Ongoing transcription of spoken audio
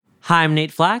Hi, I'm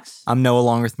Nate Flax. I'm Noah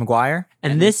Longworth McGuire.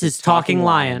 And this is Talking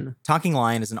Lion. Talking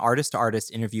Lion is an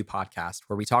artist-to-artist interview podcast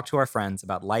where we talk to our friends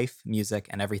about life, music,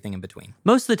 and everything in between.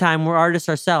 Most of the time, we're artists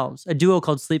ourselves, a duo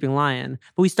called Sleeping Lion,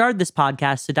 but we started this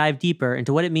podcast to dive deeper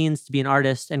into what it means to be an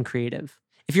artist and creative.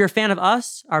 If you're a fan of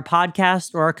us, our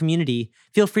podcast, or our community,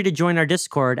 feel free to join our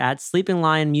Discord at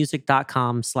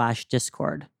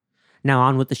sleepinglionmusic.com/Discord. Now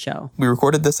on with the show. We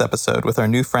recorded this episode with our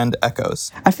new friend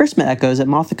Echoes. I first met Echoes at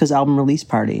Mothika's album release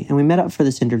party, and we met up for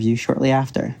this interview shortly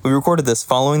after. We recorded this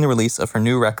following the release of her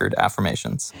new record,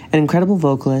 Affirmations. An incredible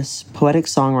vocalist, poetic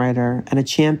songwriter, and a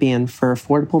champion for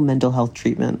affordable mental health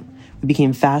treatment. We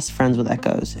became fast friends with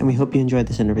Echoes, and we hope you enjoyed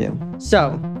this interview.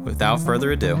 So, Without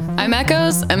further ado, I'm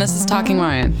Echoes, and this is Talking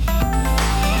Lion.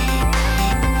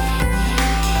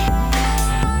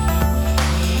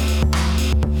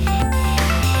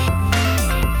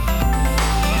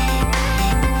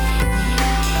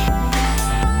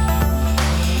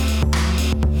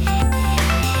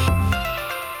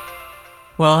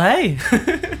 well, hey.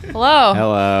 Hello.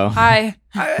 Hello. Hi.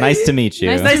 Nice to meet you.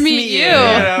 Nice to meet you.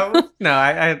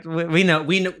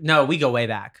 No, we go way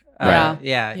back. Right.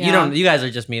 Yeah. Yeah. You guys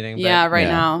are just meeting. But Yeah, right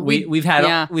Yeah. now. We've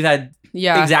had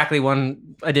Yeah. exactly one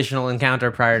additional encounter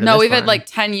prior to No, this we've one. had like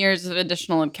 10 years of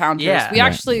additional encounters. Yeah.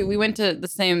 We went to the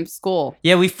same school.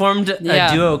 Yeah, we formed a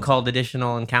Yeah. duo called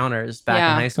Additional Encounters back in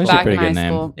high school. Which is a Back in pretty good high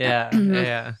name. school. Yeah, Mhm.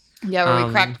 yeah. Yeah, where we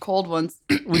Um, cracked cold ones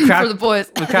We cracked for the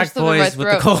boys. we cracked Slipped in my boys with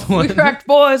the throat. cold ones. We cracked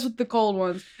boys with the cold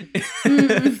ones.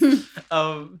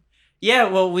 Yeah,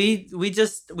 well, we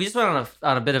just went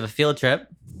on a bit of a field trip.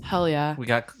 Hell yeah. We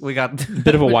got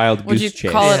Bit of a wild Would goose you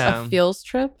chase. call it Yeah. a feels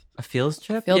trip? a field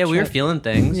trip. Field Yeah, we were trip. feeling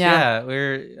things. Yeah. Yeah, we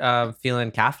were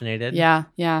feeling caffeinated. Yeah,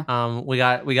 yeah. We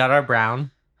got our brown.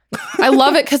 I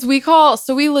love it because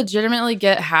we legitimately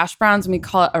get hash browns and we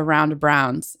call it around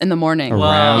browns in the morning.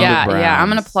 Around Yeah, the yeah. I'm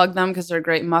gonna Browns. plug them because they're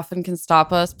great. Muffin Can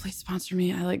Stop Us. Please sponsor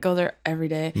me. I go there every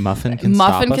day. Muffin can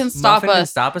Muffin stop can us? stop Muffin Can us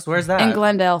Stop Us. Where's that? in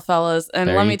Glendale, fellas. And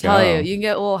There let you me tell go. you can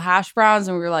get little hash browns,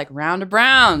 and we were like round of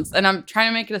browns. And I'm trying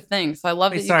to make it a thing. So I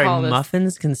love Wait, that you sorry, call this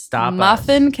Muffins Can Stop Us.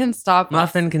 Muffin Can Stop Us.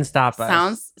 Muffin Can Stop Us.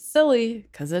 Sounds silly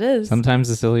because it is. Sometimes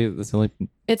the silly.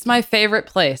 It's my favorite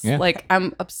place. Yeah. Like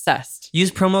I'm obsessed.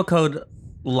 Use promo code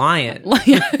LION. Like-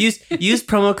 use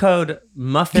promo code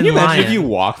Muffin Can you imagine Lion. if you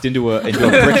walked into a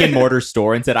brick and mortar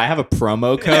store and said, "I have a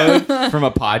promo code from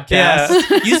a podcast"?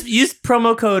 Yeah. use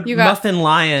promo code You got- Muffin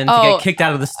Lion to Oh, get kicked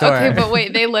out of the store. Okay, but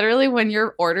wait, they literally, when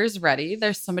your order's ready,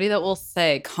 there's somebody that will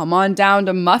say, "Come on down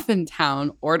to Muffin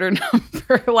Town, order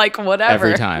number," like whatever.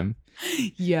 Every time.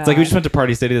 Yeah. It's like we just went to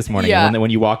Party City this morning. Yeah. And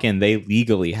when you walk in, they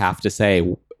legally have to say,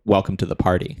 "Welcome to the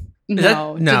party."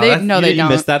 No, no, do they? that's- No, You they didn't- you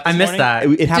don't. missed that. I this missed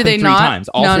morning? that. It happened they three not? times.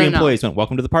 All No, three no, no. employees went,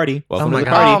 "Welcome to the party. Welcome Oh to the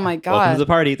my party. God. Oh my Welcome God. to the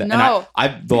party." And No.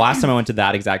 the last time I went to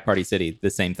that exact Party City, the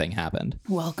same thing happened.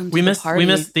 Welcome to we the missed party.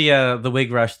 the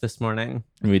wig rush this morning.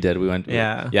 We did. We went.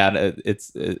 Yeah. Yeah.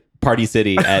 It's Party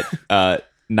City at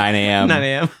 9 a.m. 9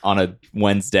 a.m. on a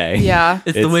Wednesday. Yeah.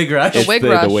 It's the wig rush. It's wig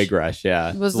the rush. wig rush. Yeah.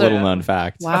 Was It's a little there- known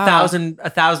fact. Wow. A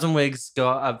thousand wigs go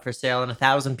up for sale, and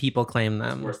 1,000 people claim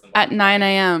them. At 9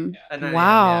 a.m. At 9 a.m.,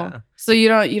 Wow. yeah. So you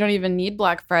don't even need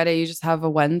Black Friday. You just have a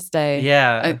Wednesday.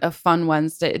 Yeah. A fun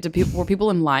Wednesday. Were people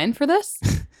in line for this?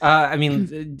 I mean,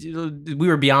 we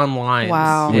were beyond lines.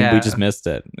 Wow. Yeah. We just missed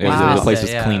it. Wow. The place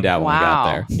was Yeah. cleaned out when we got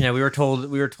Wow. there. Yeah, we were told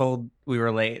we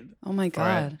were late. Oh my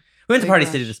God. We went to Big Party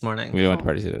rush. City this morning. We went to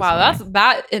Party City. this Wow, morning.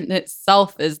 that in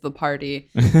itself is the party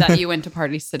that you went to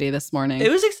Party City this morning.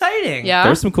 It was exciting. Yeah.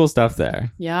 There's some cool stuff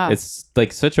there. Yeah. It's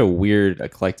like such a weird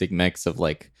eclectic mix of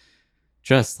like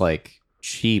just like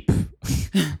cheap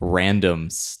random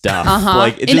stuff. Uh-huh.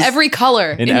 Like it in just- every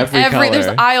color. in every There's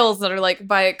color. aisles that are like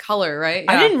by color, right?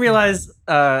 I Yeah. didn't realize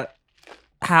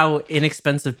how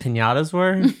inexpensive pinatas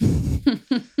were.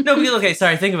 No, because okay,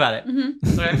 sorry, think about it.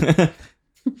 Mhm. Okay.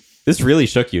 This really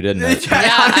shook you, didn't it?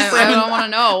 Yeah, Honestly, I I've don't been- want to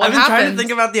know what I've been trying to happened.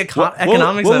 think about the What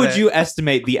economics what of would it. you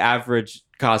estimate the average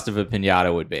cost of a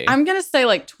pinata would be? I'm gonna say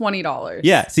like $20.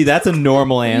 Yeah, see, that's a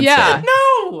normal answer. Yeah.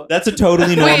 No. That's a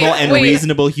totally normal and wait.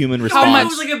 reasonable human How response. much? It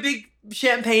was like a big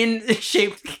champagne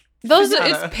shaped. Those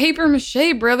pinata. it's paper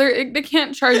mache, brother. They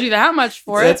can't charge you that much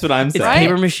for That's it. what I'm It's saying. Right?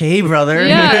 paper mache, brother.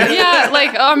 Yeah, yeah.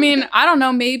 Like I mean, I don't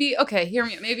know. Maybe okay. Hear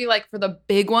me. Maybe like for the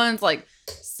big ones, like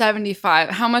 75.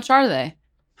 How much are they?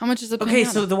 How much is a Okay,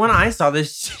 pinata? so the one I saw,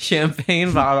 this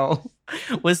champagne bottle,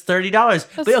 was $30.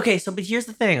 But okay, but here's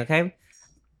the thing. Okay,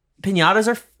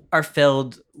 pinatas are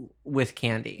filled with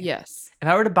candy. yes. If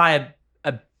I were to buy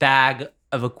a bag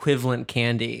of equivalent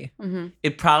candy, hmm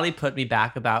it'd probably put me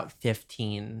back about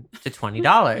 $15 to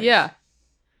 $20. Yeah.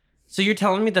 So you're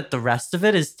telling me that the rest of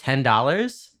it is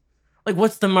 $10? Like,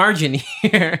 what's the margin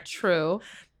here? True.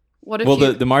 What if Well,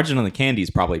 you, the margin on the candy is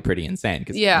probably pretty insane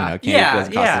because Yeah. candy Yeah,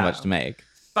 doesn't cost yeah. as much to make,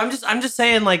 I'm just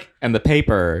saying, like, and the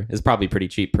paper is probably pretty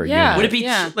cheap per Yeah. unit. would it be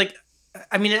Yeah. like?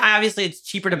 I mean, obviously, it's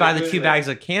cheaper to buy the 2 bags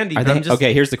of candy. Are But I'm they just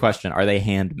okay? Here's the question: are they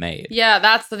handmade? Yeah,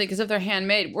 that's the thing. Because if they're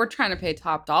handmade, we're trying to pay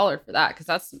top dollar for that. Because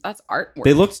that's artwork.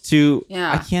 They looked too.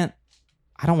 Yeah.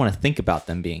 I don't want to think about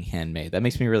them being handmade. That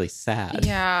makes me really sad.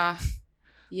 Yeah.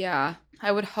 Yeah.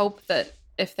 I would hope that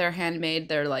if they're handmade,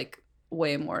 they're like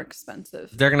way more expensive.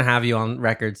 they're gonna have you on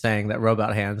record saying that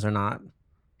robot hands are not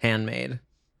handmade.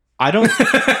 I don't.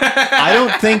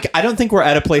 I don't think we're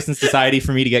at a place in society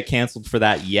for me to get canceled for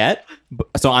that yet.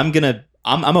 So I'm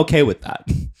okay with that.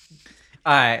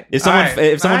 All right. If someone,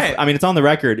 All right. I mean, it's on the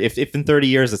record. If in 30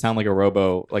 years I sound like a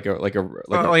robo, like a like a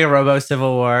Robo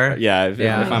Civil War. yeah, if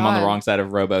Yeah. I'm on the God. wrong side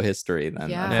of robo history, then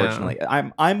Yeah. unfortunately,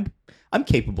 I'm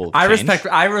capable of I change.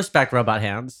 respect robot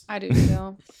hands. I do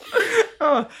too.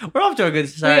 Oh, we're off to a good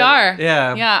start. We are.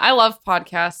 Yeah. Yeah, I love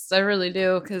podcasts. I really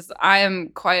do because I am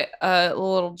quite a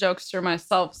little jokester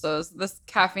myself. So as this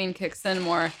caffeine kicks in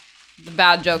more, the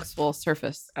bad jokes will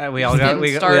surface. We all got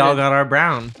we all got our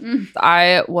brown.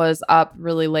 I was up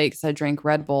really late because I drank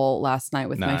Red Bull last night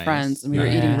with my Nice. friends, and we were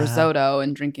Yeah. eating risotto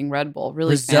and drinking Red Bull.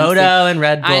 Really Risotto fancy. and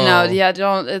Red Bull. I know. Yeah,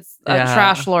 don't. It's a Yeah.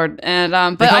 trash lord. And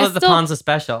They but call I it the still. Ponza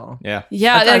special. Yeah.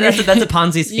 Yeah, that's a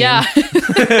Ponzi scheme. Yeah.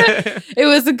 It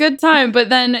was a good time, but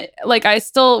then like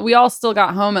we all still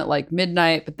got home at like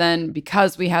midnight, but then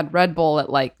because we had Red Bull at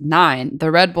like 9,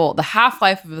 the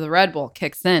half-life of the Red Bull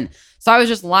kicks in. So I was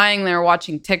just lying there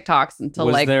watching TikToks until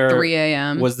Was like there- 3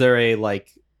 a.m. Was there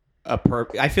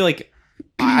I feel like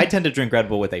I tend to drink Red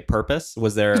Bull with a purpose.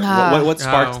 Was there what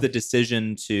sparked Oh. the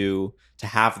decision to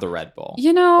have the Red Bull?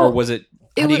 You know, Or was it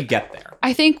how it do wa- you get there?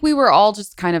 I think we were all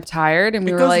just kind of tired, and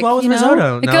we It were goes like, well with you know,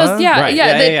 risotto, it Noah. goes, yeah, Right. yeah,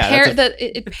 Yeah,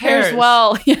 it pairs pairs.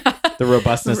 well, yeah. The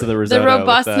robustness of the risotto. The with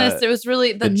robustness, it was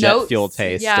really the jet notes, fuel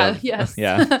taste Yeah, of- yes,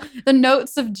 yeah. The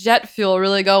notes of jet fuel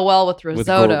really go well with with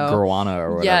risotto. guarana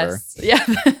or whatever. Yes, yeah.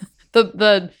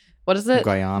 the what is it?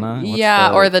 Guyana? What's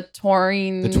Yeah, or the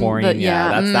taurine. the taurine.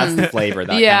 Yeah, that's the flavor.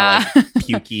 That Yeah. kind of like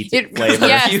pukey It, flavor.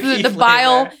 yes, Pukey the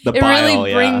bile. flavor. The it really bile,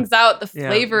 yeah. brings out the Yeah.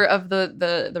 flavor of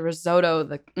the risotto.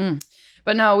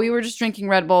 But no, we were just drinking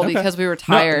Red Bull Okay. because we were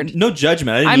tired. No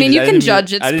judgment. I mean, you can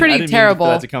judge. It's pretty I didn't terrible.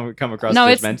 mean for that to come across No,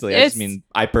 it's- judgmentally. I it's- just mean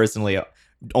I personally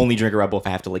only drink a Red Bull if I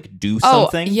have to like do Oh,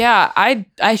 something. yeah.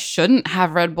 I shouldn't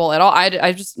have Red Bull at all.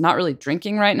 I'm just not really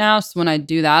drinking right now. So when I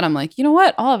do that, I'm like, you know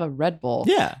what? I'll have a Red Bull.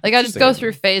 Yeah. Like I just go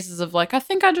through phases of like, I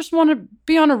think I just want to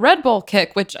be on a Red Bull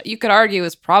kick, which you could argue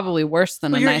is probably worse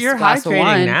than Well, a nice you're glass of hydrating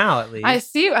wine. now at least. I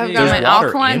see. I've Yeah. got There's my water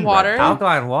alkaline in water. Red Bull.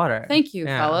 Alkaline water. Thank you,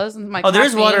 Yeah. fellas. And my There's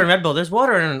caffeine. water in Red Bull. There's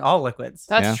water in all liquids.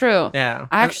 That's Yeah. true. Yeah.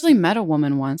 I actually met a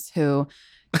woman once who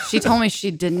she told me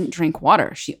she didn't drink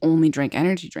water. She only drank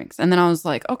energy drinks. And then I was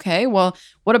like, okay, well,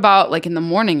 what about like in the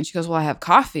morning? And she goes, well, I have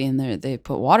coffee and they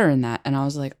put water in that. And I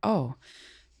was like, oh,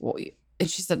 well, and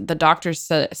she said, the doctors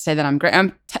say that I'm great.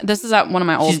 This is at one of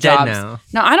my old She's jobs. dead now.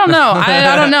 No, I don't know.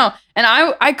 I don't know. And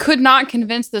I could not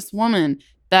convince this woman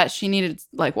that she needed,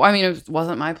 like, well, I mean, it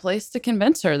wasn't my place to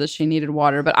convince her that she needed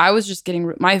water, but I was just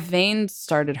my veins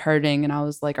started hurting. And I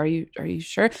was like, are you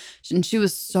sure? And she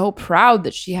was so proud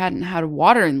that she hadn't had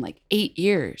water in like 8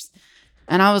 years.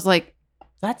 And I was like,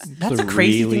 That's a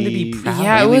crazy thing to be really- proud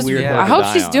yeah, of. it really was, weird yeah. hill I to hope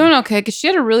die she's on. doing okay because she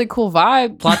had a really cool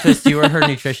vibe. Plot twist, you were her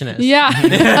nutritionist.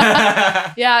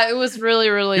 Yeah. Yeah, it was really,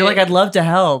 really. You're like, I'd love to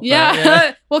help. but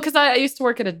yeah. Well, because I used to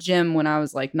work at a gym when I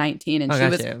was like 19 and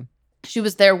Oh, she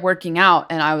was there working out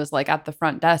and I was like at the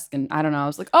front desk and I don't know, I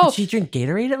was like, oh, Did she drink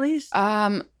Gatorade at least?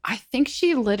 I think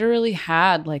she literally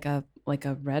had like a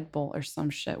Red Bull or some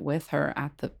shit with her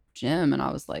at the gym and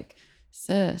I was like,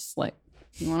 sis, like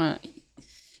you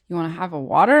wanna have a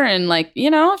water? And like, you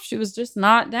know, she was just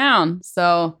not down.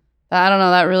 So I don't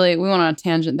know, that really, we went on a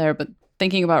tangent there, but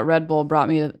thinking about Red Bull brought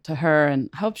me to her and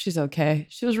I hope she's okay.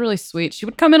 She was really sweet. She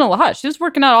would come in a lot. She was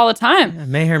working out all the time. Yeah,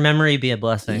 may her memory be a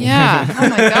blessing. Yeah. Oh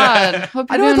my God.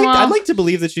 Hope you're doing well. I'd like to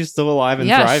believe that she's still alive and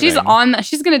yeah, thriving. she's on that.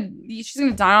 She's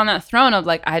gonna die on that throne of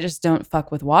like, I just don't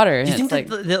fuck with water. And Do you it's think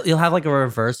like, that you'll have like a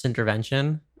reverse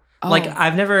intervention? oh, Like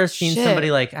I've never seen shit. somebody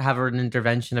like have an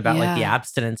intervention about like the Yeah.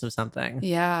 abstinence of something.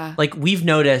 yeah, Like we've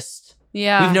noticed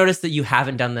yeah, that you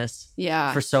haven't done this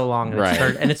yeah, for so long, and Right.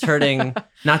 it's hurting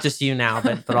not just you now,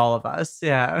 but all of us.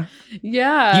 Yeah,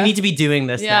 yeah. you need to be doing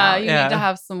this. yeah, now. you need to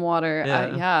have some water.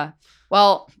 Yeah. Yeah.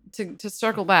 Well, to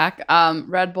circle back,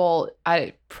 Red Bull,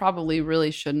 I probably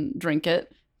really shouldn't drink it.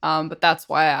 But that's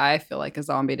why I feel like a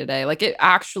zombie today. Like it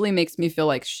actually makes me feel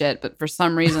like shit, but for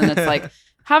some reason it's like,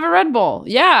 have a Red Bull.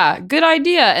 Yeah, good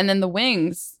idea. And then the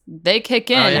wings they kick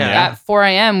in yeah. at 4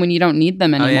 a.m. when you don't need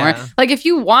them anymore. yeah. Like if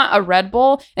you want a Red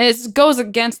Bull, and it goes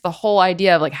against the whole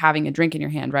idea of like having a drink in your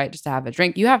hand, right? Just to have a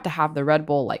drink, you have to have the Red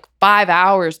Bull like 5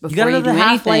 hours You before gotta you, know do the anything.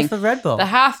 half-life of Red Bull. The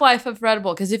half-life of Red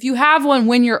Bull. Because if you have one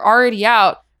when you're already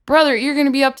out, brother, you're going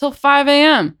to be up till 5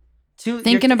 a.m.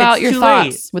 thinking about it's your too thoughts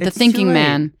late. with the It's too thinking late.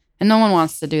 man. And no one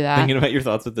wants to do that. Thinking about your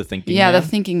thoughts with the thinking. yeah, man? the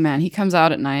thinking man. He comes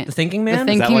out at night. The thinking man?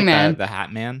 The Is that thinking like man. the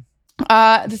Hat Man?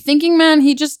 The thinking man,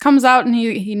 he just comes out and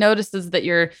he notices that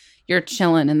you're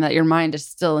chilling and that your mind is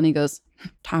still, and he goes,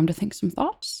 time to think some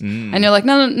thoughts. Mm. And you're like,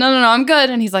 no, I'm good.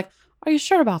 And he's like, are you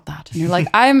sure about that? And you're like,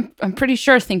 I'm pretty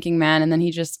sure, thinking man. And then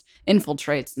he just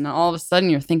infiltrates, and all of a sudden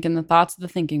you're thinking the thoughts of the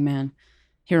thinking man.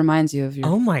 He reminds you of your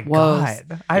Oh my woes.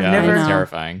 god! I've Yeah, never. it's know.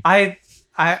 terrifying. I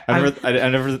I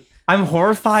never I'm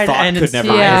horrified thought and could never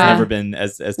Yeah. has never been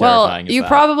as Well, terrifying as you that.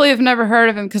 probably have never heard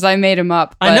of him because I made him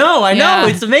up. I but know, yeah.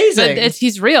 it's amazing. But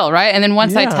he's real, right? And then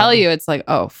once I Yeah. tell you, it's like,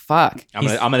 oh fuck. I'm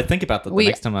gonna think about that the We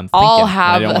next time I'm thinking. All when I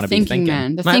have don't a wanna be thinking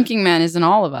man. The My- thinking man is in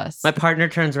all of us. My partner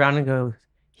turns around and goes,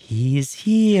 "He's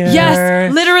here."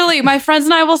 Yes, literally. My friends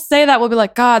and I will say that. We'll be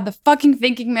like, God, the fucking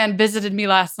thinking man visited me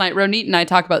last night. Ronit and I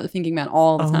talk about the thinking man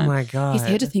all the Oh time. my god. He's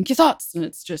here to think your thoughts. And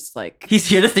it's just like, He's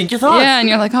here to think your thoughts. yeah. And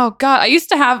you're like, oh God. I used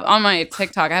to have on my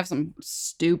TikTok, I have some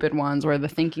stupid ones where the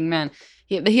thinking man,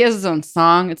 he has his own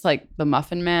song. It's like the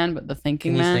Muffin Man, but the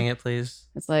thinking Can you man. sing it, please?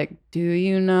 It's like, do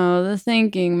you know the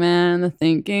thinking man, the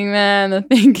thinking man, the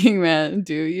thinking man?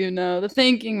 Do you know the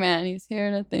thinking man? He's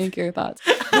here to think your thoughts.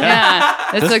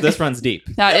 Yeah, it's This runs deep.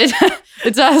 yeah,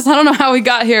 it does. I don't know how we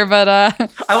got here, but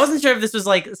I wasn't sure if this was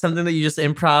like something that you just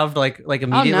improv like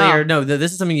immediately no. or no.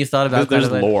 This is something you thought about. There's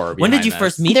quite a bit. lore. When did behind you this.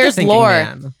 first meet There's the thinking lore.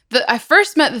 man? I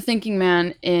first met the thinking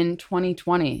man in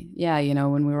 2020. Yeah,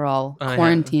 when we were all Oh, yeah.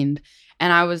 quarantined,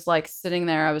 and I was like sitting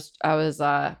there. I was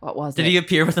what was Did it? he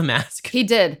appear with a mask? He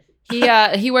did.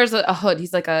 He wears a hood.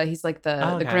 He's like the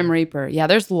Oh, okay. Grim Reaper. Yeah,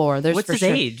 there's lore. There's What's for his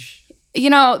sure. age?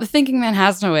 The thinking man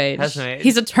has no age. Has no age.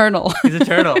 He's eternal. He's a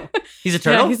turtle. He's a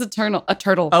turtle. Yeah, he's eternal. A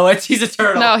turtle. Oh, he's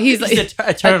eternal. No, he's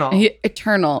eternal.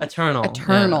 Eternal. Eternal.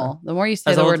 Eternal. The more you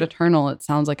say As the old- word eternal, it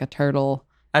sounds like a turtle. Yeah.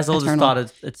 As old as Eternal.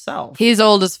 thought itself. He's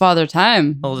old as Father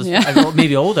Time. Old as Yeah.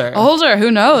 maybe older. Older. Who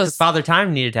Because knows? Father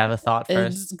Time needed to have a thought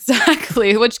first.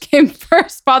 Exactly. Which came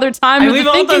first, Father Time And or we've the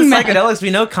all done thinking man? psychedelics. We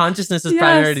know consciousness is Yes.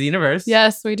 primary to the universe.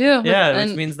 Yes, we do. Yeah,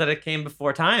 And which means that it came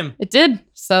before time. it did.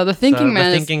 So the thinking So man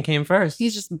The is thinking came first.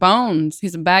 he's just bones.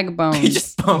 He's a bag of bones. He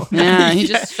just bones. Yeah, he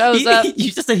just shows up. You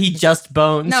just said he just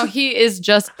bones. No, he is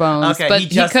just bones. Okay, but he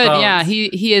just could. bones. Yeah,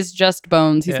 he is just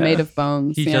bones. He's Yeah. made of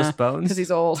bones. he yeah. just bones. Because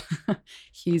he's old.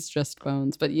 He's just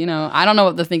bones. But I don't know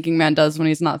what the thinking man does when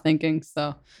he's not thinking.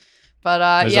 So,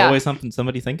 but There's yeah, always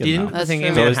somebody thinking. Do you think Though. the That's thinking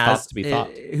true. man There's always has thoughts to be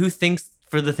thought. Who thinks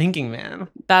for the thinking man?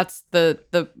 that's the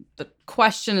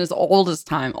question is old as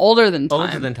time, older than time.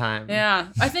 Older than time. Yeah,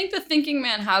 I think the thinking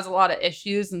man has a lot of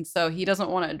issues, and so he doesn't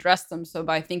want to address them. So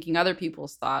by thinking other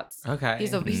people's thoughts, Okay.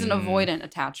 he's an Mm. avoidant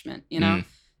attachment. Yeah.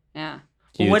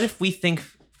 Well, what Huge. if we think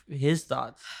his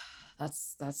thoughts?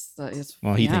 That's the is.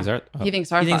 Well, he yeah. thinks our. He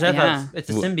thinks our He thinks thought, our yeah. thoughts. It's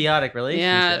a Well, symbiotic relationship.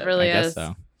 Yeah, it really I guess is.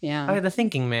 so. Yeah. Okay, the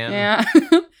thinking man. Yeah.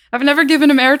 I've never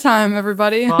given him airtime,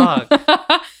 everybody. Fuck.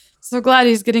 So glad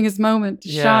he's getting his moment to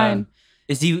Yeah. shine.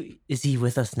 Is he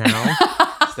with us now?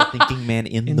 Is the thinking man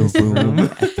in In the this room room?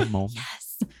 at the moment?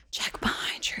 Yes. Check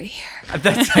behind your ear.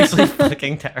 That's actually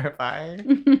fucking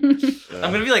terrifying.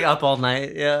 I'm gonna be like up all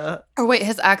night. Yeah. Oh wait,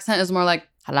 his accent is more like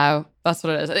hello. That's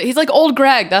what it is. He's like old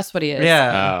Greg. That's what he is.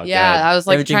 Yeah. Oh, Yeah, good. I was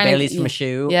Like like drink trying Baileys to. from a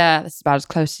shoe. Yeah, this is about as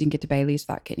close as you can get to Bailey's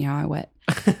without getting your eye wet.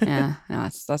 Yeah, no,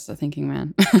 that's the thinking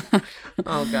man.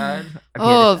 Oh God.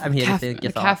 I'm here to think your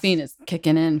the thoughts. caffeine is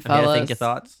kicking in, I'm fellas. here to think your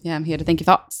thoughts. Yeah, I'm here to think your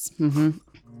thoughts. I'm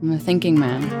the thinking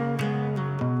man.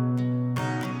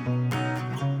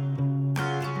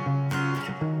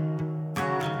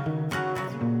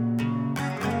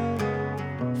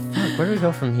 Fuck, where do we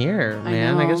go from here, I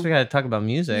man? I guess know. we gotta talk about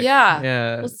music. Yeah.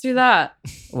 Yeah. Let's do that.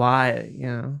 Why?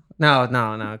 No.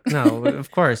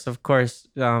 Of course. Because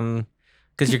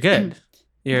you're good.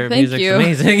 Your Thank music's you.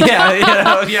 amazing. Yeah.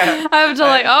 Yeah. I have to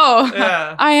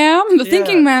Yeah. I am. The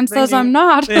thinking Yeah, man says thinking- I'm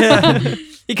not. Yeah.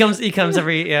 He comes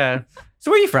every. Yeah.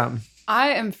 So where are you from? I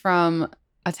am from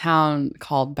a town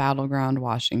called Battleground,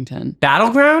 Washington.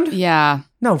 Battleground? Yeah.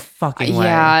 No fucking way.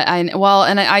 Yeah.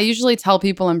 I usually tell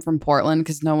people I'm from Portland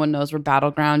because no one knows where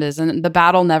Battleground is. And the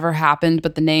battle never happened,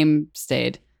 but the name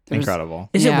stayed. There was- Incredible.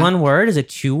 Is Yeah. it one word? Is it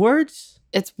 2 words?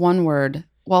 It's one word.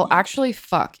 Well, actually,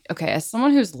 fuck. Okay, as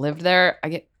someone who's lived there, I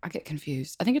get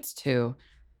confused. I think it's 2.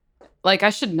 Like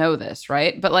I should know this,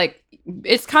 right? But like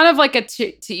it's kind of like a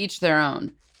to each their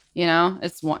own.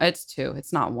 It's 2.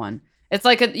 It's not 1. It's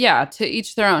like to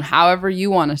each their own. However you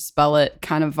want to spell it,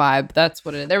 kind of vibe. That's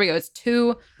what it is. There we go. It's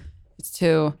two.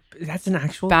 That's an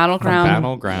actual Battleground,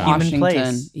 Battleground. Washington.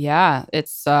 Place. Yeah,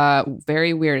 it's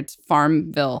very weird. It's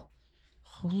Farmville.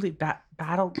 Holy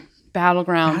Battleground.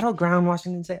 Battleground,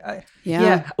 Washington State.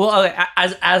 Yeah. Well, okay,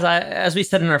 as we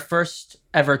said in our first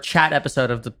ever chat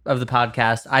episode of the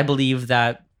podcast, I believe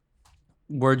that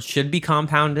words should be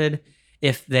compounded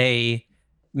if they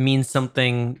mean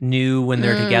something new when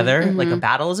they're together. Like a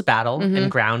battle is a battle, and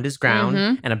ground is ground,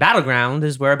 and a battleground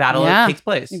is where a battle takes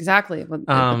place. Exactly.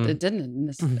 Well, it didn't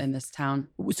in this town.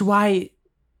 So why?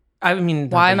 I mean,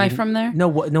 Why am I from there? No.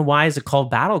 Why is it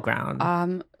called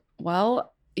Battleground?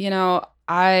 Well,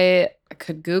 I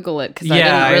could Google it because I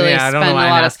didn't really spend a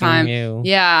lot of time. You.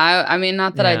 Yeah, I mean,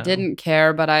 not that I didn't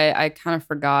care, but I kind of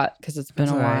forgot because it's been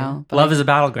a while. But Love is a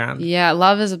battleground. Yeah,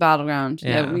 love is a battleground.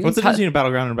 Yeah. What's the difference between a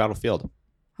battleground and a battlefield?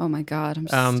 Oh my God, I'm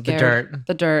scared. The dirt.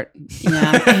 The dirt.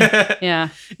 Yeah. Yeah.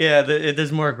 Yeah.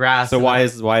 There's more grass. So why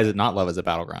is it not love as a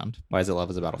battleground? Why is it love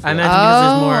as a battlefield? I imagine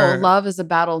because there's more. Love is a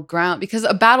battleground because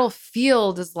a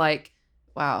battlefield is like,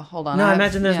 wow, hold on. No, I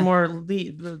imagine there's more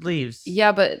leaves.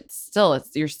 Yeah, but still,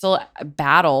 you're still at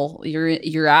battle.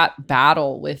 You're at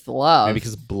battle with love. Maybe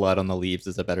because blood on the leaves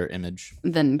is a better image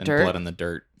than dirt. Blood on the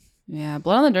dirt. Yeah,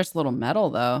 blood on the dirt's a little metal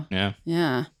though. Yeah.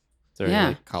 Yeah. It's very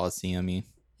like Coliseum-y.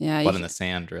 Yeah. Blood in the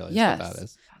sand, really. Yes. Is what that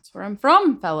is. That's where I'm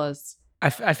from, fellas. I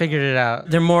figured it out.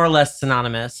 They're more or less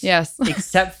synonymous. Yes.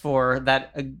 Except for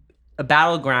that a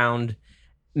battleground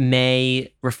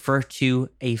may refer to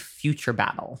a future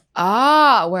battle.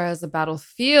 Whereas a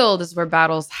battlefield is where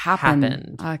battles happen.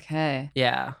 Happened. Okay.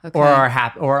 Yeah. Okay. Or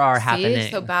are happening.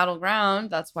 So battleground,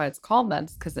 that's why it's called that.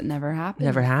 It's because it never happened.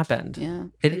 Never happened. Yeah.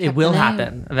 It will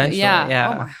happen eventually.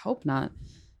 Yeah. Oh, I hope not.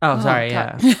 Oh, sorry.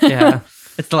 God. Yeah. Yeah.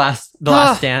 It's the last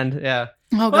stand. Yeah.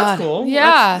 Oh, Well, God. that's cool. Yeah.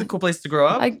 That's a cool place to grow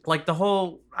up. I- Like the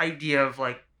whole idea of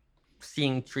like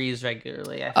seeing trees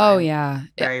regularly. I Oh, find yeah.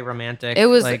 very romantic. It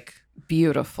was like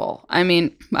beautiful. I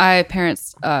mean, my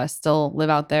parents still live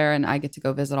out there and I get to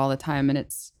go visit all the time and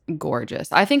it's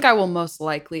gorgeous. I think I will most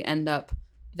likely end up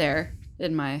there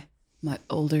in my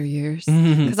older years because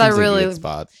I Seems like a really good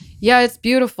spot. Yeah, it's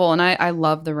beautiful and I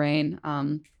love the rain.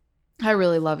 I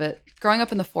really love it. Growing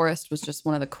up in the forest was just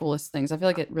one of the coolest things. I feel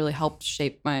like it really helped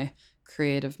shape my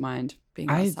creative mind being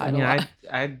outside a lot.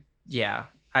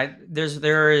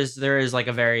 There is like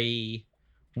a very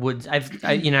woods. I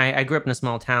grew up in a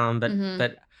small town,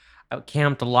 but I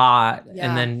camped a lot, Yeah.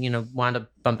 and then wound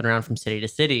up bumping around from city to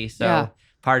city. So Yeah.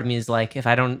 part of me is like, if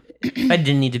I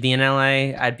didn't need to be in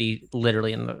LA, I'd be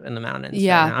literally in the mountains. right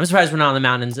Yeah. now. I'm surprised we're not in the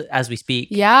mountains as we speak.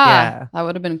 Yeah, that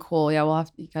would have been cool. Yeah,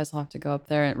 you guys will have to go up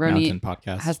there. And Mountain Roni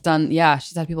podcast. has done.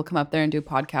 she's had people come up there and do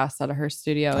podcasts out of her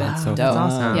studio. And it's Oh, dope. that's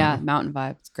awesome. Yeah, mountain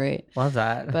vibe. It's great. Love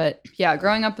that. But yeah,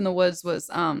 growing up in the woods was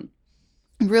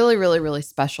really, really, really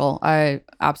special. I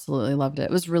absolutely loved it.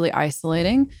 It was really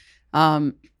isolating.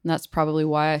 And that's probably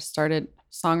why I started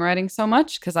songwriting so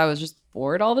much because I was just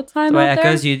bored all the time. So it out there.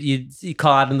 echoes. You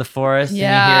call out in the forest.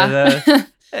 Yeah. And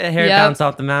you hear it Yep. bounce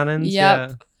off the mountains.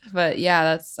 Yep. But yeah,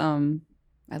 that's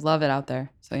I love it out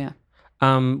there. So yeah.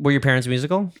 Were your parents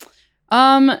musical?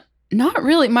 Not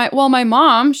really. My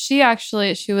mom, she was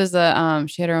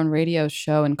she had her own radio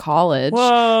show in college.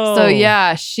 Whoa. So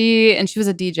yeah, she was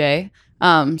a DJ.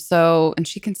 And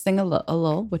she can sing a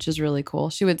little, which is really cool.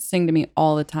 She would sing to me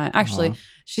all the time. Actually,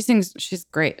 she's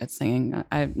great at singing.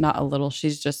 I'm not a little,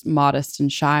 she's just modest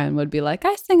and shy and would be like,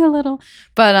 I sing a little.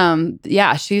 But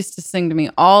yeah, she used to sing to me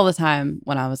all the time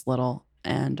when I was little.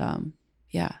 And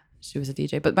yeah, she was a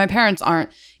DJ. But my parents aren't,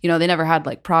 they never had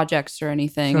like projects or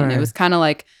anything. And it Sure. was kind of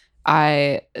like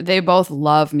they both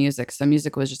love music. So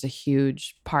music was just a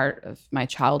huge part of my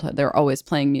childhood. They were always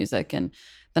playing music. And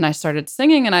then I started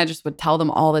singing and I just would tell them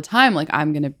all the time, like,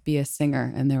 I'm going to be a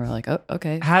singer. And they were like, oh,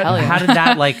 okay. hell yeah. How did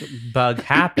that like bug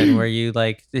happen where you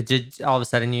like, did all of a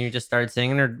sudden you just started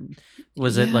singing, or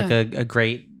was it like a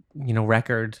great,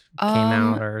 record came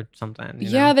out or something?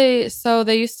 Yeah, they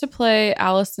used to play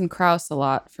Alison Krauss a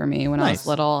lot for me when I was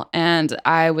little, and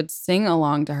I would sing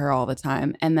along to her all the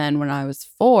time. And then when I was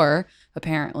 4,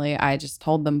 apparently, I just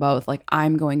told them both, like,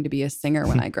 I'm going to be a singer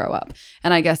when I grow up.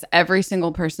 And I guess every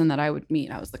single person that I would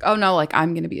meet, I was like, oh no, like,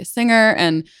 I'm going to be a singer.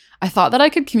 And I thought that I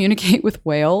could communicate with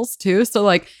whales too. So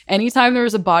like anytime there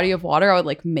was a body of water, I would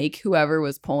like make whoever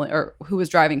was pulling or who was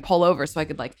driving pull over so I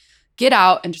could like get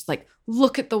out and just like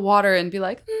look at the water and be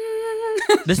like,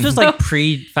 This was like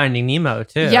pre Finding Nemo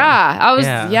too. Yeah, I was.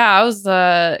 Yeah. Yeah, I was.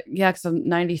 Because I'm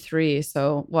 93.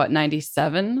 So what?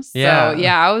 97. So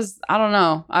Yeah. I was. I don't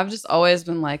know. I've just always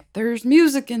been like, there's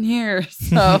music in here.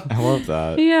 So I love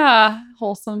that. yeah,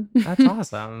 wholesome. That's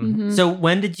awesome. Mhm. So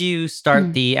when did you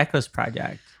start the Echoes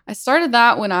project? I started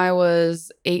that when I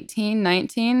was 18,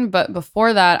 19, but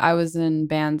before that I was in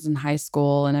bands in high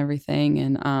school and everything.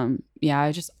 And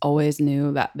I just always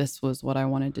knew that this was what I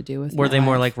wanted to do with Were my they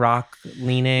more life. like rock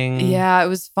leaning? Yeah, it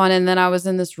was fun. And then I was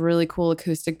in this really cool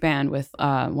acoustic band with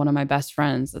one of my best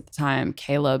friends at the time,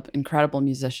 Caleb, incredible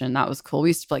musician. That was cool. We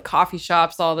used to play coffee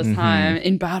shops all the Mhm. time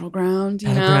in Battleground, you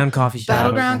know? Battleground coffee shop.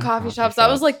 Battleground coffee coffee shops. That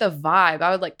was shops. like the vibe.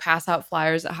 I would like pass out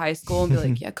flyers at high school and be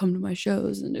like, yeah, come to my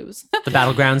shows. And it was The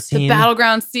battleground scene. the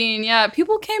battleground scene. Yeah,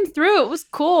 people came through. It was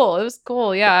cool. It was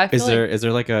cool. Yeah. I feel Is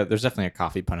there like there's definitely a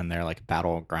coffee pun in there, like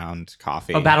battleground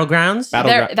coffee. Oh, battlegrounds.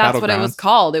 That's what it was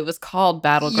called. It was called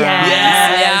Battlegrounds.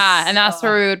 Yes. Yeah. And that's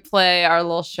where we would play our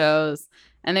little shows.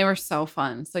 And they were so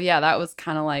fun. So yeah, that was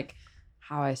kind of like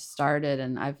how I started.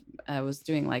 And I was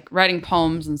doing like writing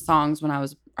poems and songs when I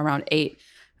was around 8.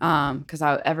 Because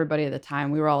everybody at the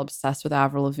time, we were all obsessed with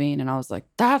Avril Lavigne. And I was like,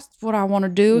 that's what I want to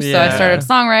do. So I Yeah. started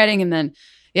songwriting. And then,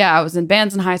 I was in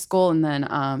bands in high school. And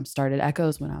then started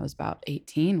Echoes when I was about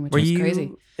 18, which Were was you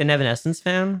crazy. an Evanescence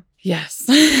fan? Yes.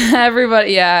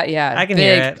 Everybody. Yeah. I can big,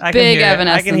 hear it. I can big hear it. I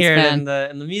Evanescence can hear it fan.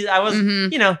 in the music. I was,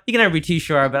 Mhm. you know, you can never be too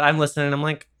sure, but I'm listening and I'm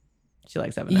like, she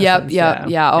likes Evanescence. Yep.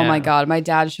 Yeah. Oh my God. My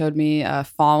dad showed me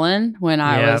Fallen when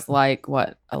I Yep. was like,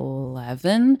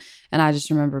 11? And I just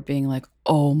remember being like,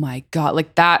 oh my God,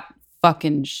 like that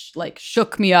fucking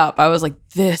shook me up. I was like,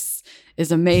 this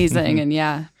is amazing. And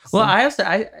yeah. Well, so- I also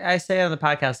I say it on the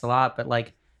podcast a lot, but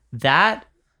like that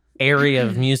area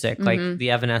of music, like Mhm.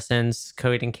 the Evanescence,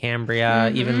 Coheed and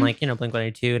Cambria, even Mhm. like,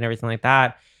 Blink-182 and everything like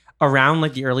that, around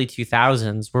like the early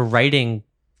 2000s, were writing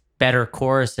better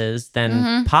choruses than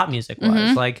Mhm. pop music was.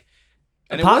 Mhm. Like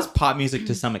And pop- it was pop music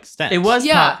to some extent. it was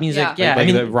Yeah, pop music. yeah. Yeah. Like,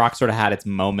 I the mean, rock sort of had its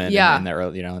moment Yeah. in the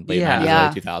early, late Yeah. 90s, Yeah.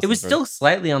 early 2000s. it was still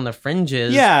slightly on the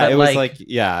fringes. Yeah, but it was like,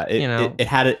 yeah, you know.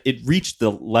 it reached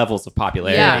the levels of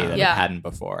popularity Yeah, that yeah. it hadn't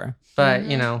before. But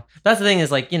Mhm. that's the thing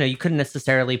is like, you couldn't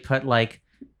necessarily put like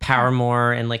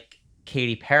Paramore and like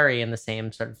Katy Perry in the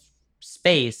same sort of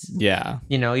space, Yeah.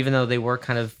 even though they were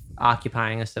kind of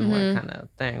occupying a similar Mhm. kind of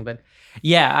thing. But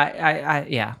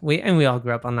yeah, we all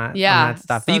grew up on that, Yeah, on that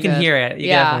stuff. so But you can good. hear it. You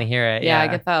Yeah. can definitely hear it. yeah, I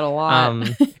get that a lot.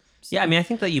 Yeah, I mean, I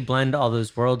think that you blend all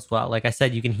those worlds well. Like I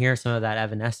said, you can hear some of that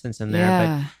Evanescence in there,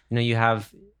 yeah. but you have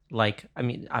like, I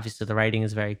mean, obviously the writing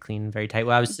is very clean, very tight.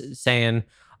 What I was saying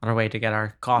on our way to get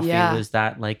our coffee Yeah. was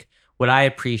that like what I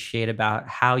appreciate about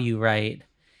how you write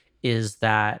is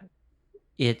that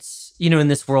it's, in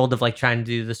this world of like trying to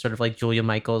do the sort of like Julia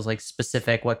Michaels, like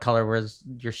specific, what color was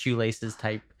your shoelaces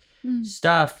type Mm.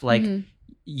 stuff. Like Mhm.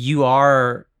 you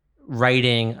are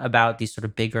writing about these sort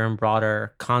of bigger and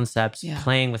broader concepts, Yeah.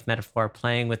 playing with metaphor,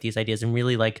 playing with these ideas, and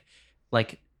really like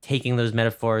taking those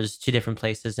metaphors to different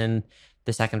places in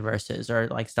the second verses or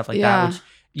like stuff like Yeah. that,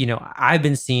 which I've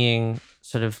been seeing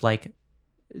sort of like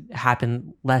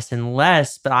happen less and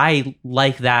less, but I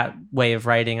like that way of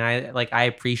writing. I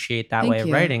appreciate that Thank way of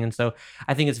you. writing, and so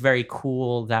I think it's very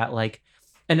cool that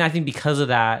and I think because of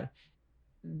that,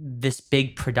 this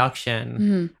big production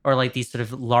Mhm. or like these sort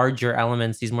of larger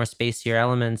elements, these more spacier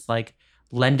elements, like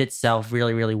lend itself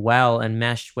really, really well and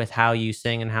mesh with how you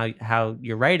sing and how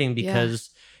you're writing, because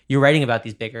you're writing about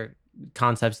these bigger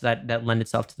concepts that lend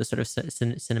itself to the sort of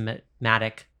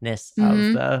cinematicness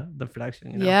Mhm. of the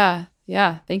production. Yeah.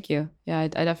 Thank you. Yeah, I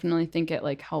definitely think it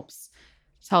like helps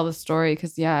tell the story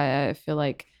because I feel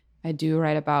like I do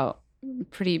write about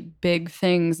pretty big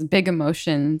things, big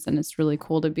emotions, and it's really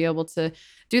cool to be able to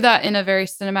do that in a very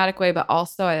cinematic way. But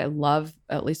also, I love,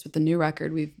 at least with the new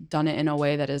record, we've done it in a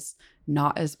way that is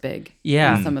not as big.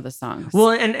 Yeah. in some of the songs.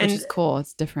 Well, and which is cool.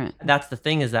 It's different. that's the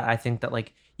thing, is that I think that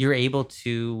like you're able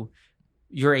to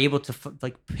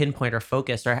like pinpoint or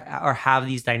focus or have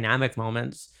these dynamic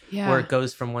moments Yeah. where it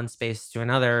goes from one space to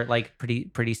another like pretty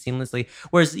seamlessly.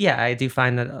 Whereas I do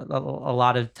find that a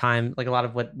lot of time, like a lot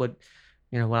of what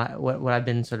I've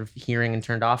been sort of hearing and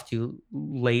turned off to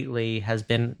lately has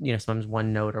been sometimes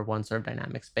one note or one sort of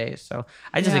dynamic space. So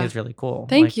I just think Yeah. it's really cool.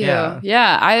 Thank you. Yeah.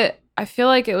 Yeah, I feel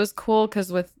like it was cool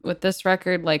because with this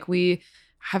record, like we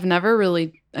have never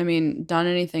really, done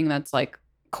anything that's like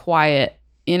quiet.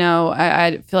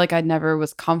 I feel like I never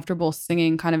was comfortable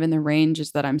singing kind of in the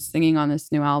ranges that I'm singing on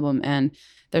this new album, and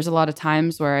there's a lot of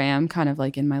times where I am kind of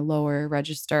like in my lower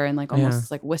register and like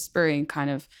almost like whispering kind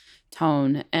of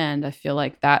tone, and I feel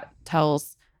like that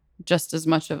tells just as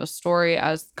much of a story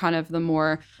as kind of the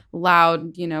more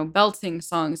loud, belting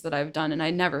songs that I've done. And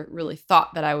I never really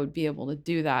thought that I would be able to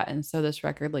do that. And so this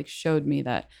record like showed me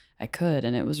that I could,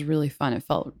 and it was really fun. It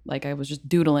felt like I was just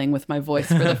doodling with my voice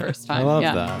for the first time. I love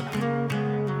yeah. that.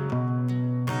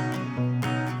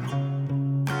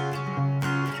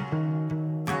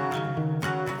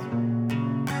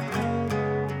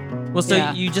 Well, so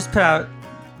Yeah. you just put out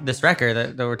this record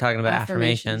that we're talking about,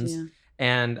 Affirmations. Yeah.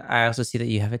 And I also see that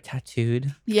you have it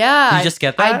tattooed. Yeah. Did you just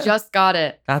get that? I just got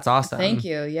it. That's awesome. Thank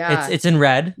you. Yeah. It's in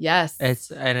red. yes. It's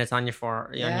on your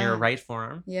on Yeah. your right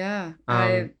forearm. yeah.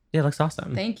 Yeah, it looks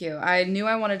awesome. Thank you. I knew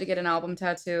I wanted to get an album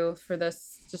tattoo for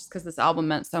this just because this album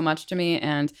meant so much to me,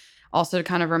 and also to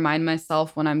kind of remind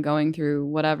myself when I'm going through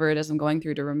whatever it is I'm going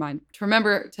through to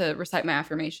remember to recite my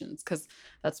affirmations, because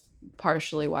that's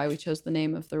partially why we chose the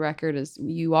name of the record is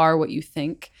you are what you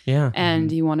think, Yeah.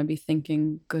 and you want to be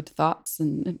thinking good thoughts,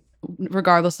 and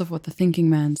regardless of what the thinking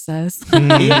man says.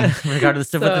 Yeah,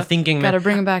 regardless of what So, the thinking man. Gotta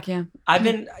bring him back, yeah. I've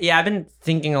been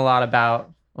thinking a lot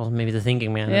about, well, maybe the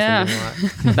thinking man Yeah. is thinking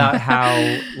a lot about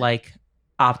how like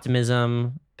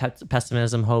optimism,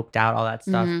 pessimism, hope, doubt, all that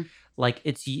stuff. Mhm. Like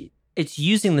it's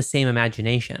using the same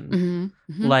imagination.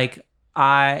 Mhm. Mhm. Like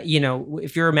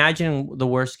if you're imagining the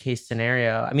worst case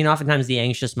scenario, I mean, oftentimes the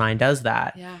anxious mind does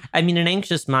that. Yeah. I mean, an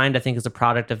anxious mind, I think, is a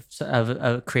product of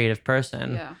a creative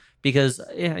person. Yeah. Because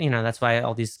that's why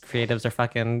all these creatives are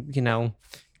fucking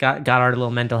got our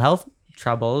little mental health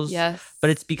troubles. Yes.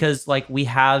 But it's because like we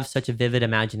have such a vivid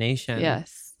imagination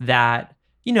yes. that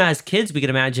as kids we could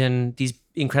imagine these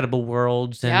incredible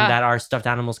worlds and Yeah. that our stuffed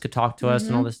animals could talk to us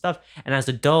and all this stuff. And as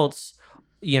adults,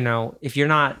 if you're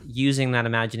not using that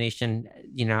imagination,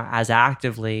 as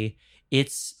actively,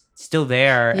 it's still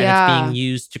there and Yeah. it's being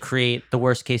used to create the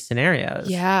worst case scenarios.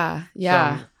 Yeah.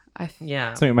 Yeah. So,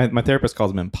 yeah. So my therapist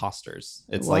calls them imposters.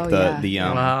 It's Whoa, like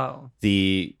yeah. Wow.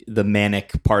 the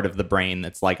manic part of the brain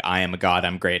that's like, I am a god,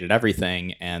 I'm great at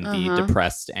everything, and the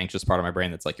depressed, anxious part of my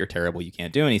brain that's like, you're terrible, you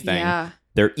can't do anything. Yeah.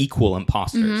 They're equal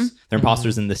imposters. They're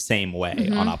imposters in the same way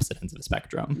Mhm. on opposite ends of the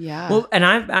spectrum. Yeah. Well, and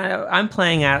I'm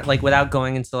playing at like without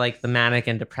going into like the manic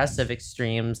and depressive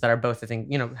extremes that are both, I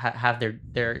think, have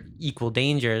their equal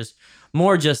dangers.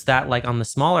 More just that like on the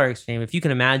smaller extreme, if you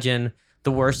can imagine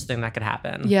the worst thing that could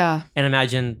happen, yeah. and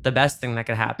imagine the best thing that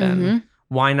could happen, Mhm.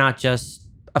 why not just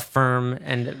affirm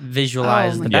and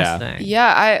visualize Oh the my best God. thing?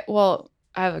 Yeah.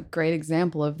 I have a great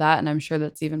example of that, and I'm sure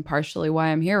that's even partially why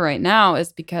I'm here right now,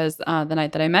 is because the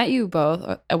night that I met you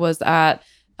both, I was at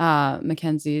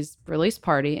Mackenzie's release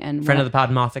party, and Friend of the pod,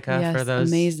 Mothica, yes, for those.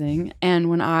 amazing. And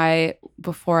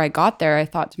before I got there, I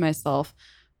thought to myself,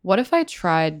 what if I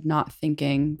tried not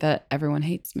thinking that everyone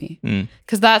hates me? Mm.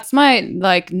 Because that's my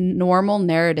like normal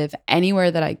narrative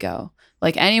anywhere that I go.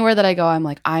 Like anywhere that I go, I'm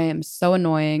like, I am so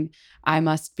annoying. I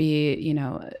must be,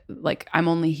 like I'm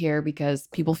only here because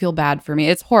people feel bad for me.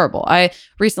 It's horrible. I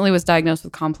recently was diagnosed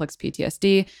with complex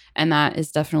PTSD, and that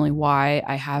is definitely why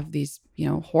I have these,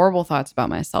 horrible thoughts about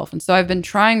myself. And so I've been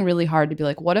trying really hard to be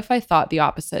like, what if I thought the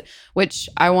opposite? Which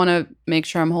I want to make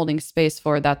sure I'm holding space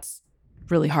for. That's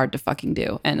really hard to fucking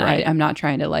do. And Right. I'm not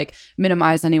trying to like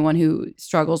minimize anyone who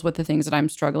struggles with the things that I'm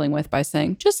struggling with by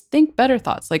saying, just think better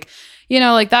thoughts. Like,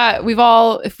 like that,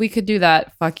 if we could do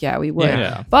that, fuck yeah, we would.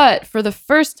 Yeah. But for the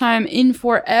first time in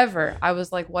forever, I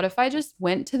was like, what if I just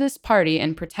went to this party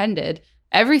and pretended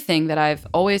everything that I've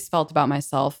always felt about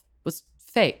myself was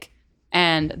fake,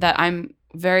 and that I'm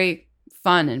very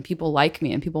fun and people like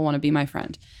me and people want to be my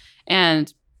friend.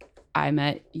 And I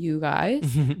met you guys.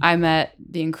 I met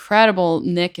the incredible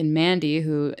Nick and Mandy,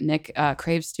 who Nick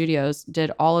Crave Studios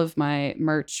did all of my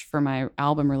merch for my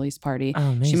album release party. Oh,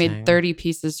 amazing. She made 30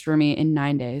 pieces for me in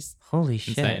 9 days. Holy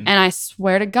shit. Insane. And I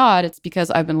swear to God, it's because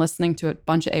I've been listening to a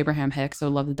bunch of Abraham Hicks. So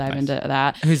I'd love to dive Nice. into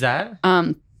that. Who's that?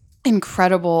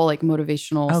 Incredible, like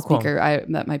motivational Oh, cool. speaker.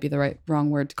 That might be the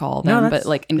wrong word to call No, them, that's- but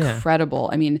like yeah. incredible.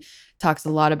 I mean, talks a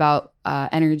lot about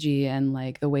energy and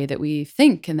like the way that we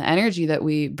think and the energy that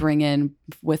we bring in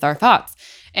with our thoughts.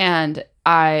 And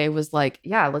I was like,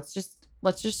 yeah, let's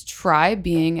just try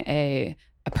being a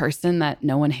person that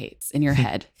no one hates in your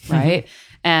head, right?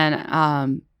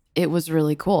 And it was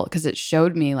really cool because it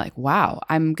showed me like, wow,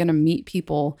 I'm gonna meet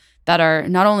people that are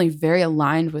not only very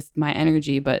aligned with my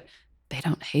energy, but they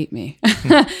don't hate me,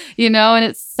 and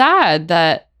it's sad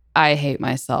that I hate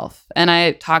myself. And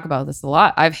I talk about this a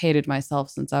lot. I've hated myself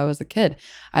since I was a kid.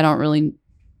 I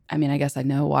guess I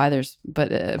know why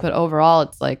but overall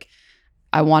it's like,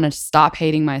 I want to stop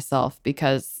hating myself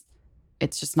because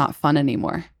it's just not fun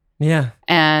anymore. Yeah.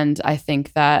 And I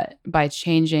think that by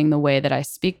changing the way that I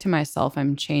speak to myself,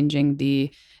 I'm changing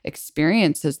the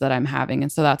experiences that I'm having.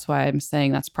 And so that's why I'm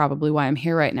saying that's probably why I'm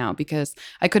here right now, because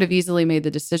I could have easily made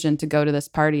the decision to go to this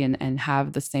party and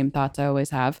have the same thoughts I always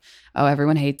have. Oh,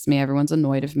 everyone hates me. Everyone's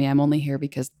annoyed of me. I'm only here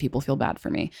because people feel bad for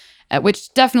me,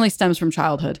 which definitely stems from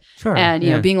childhood Sure. and, you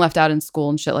know, being left out in school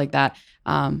and shit like that.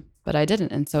 But I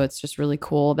didn't. And so it's just really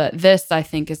cool that this, I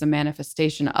think, is a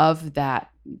manifestation of that,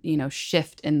 you know,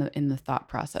 shift in the thought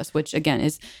process, which again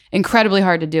is incredibly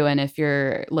hard to do. And if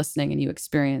you're listening and you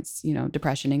experience, you know,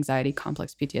 depression, anxiety,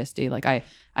 complex PTSD, like I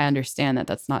understand that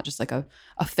that's not just like a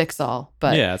fix all,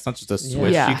 but yeah, it's not just a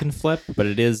switch Yeah. you can flip, but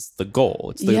it is the goal.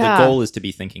 It's the Yeah. goal is to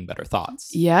be thinking better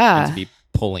thoughts. And yeah. to be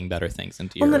pulling better things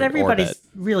into your Well, not everybody's orbit.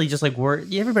 really just like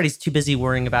everybody's too busy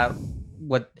worrying about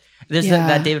what there's Yeah.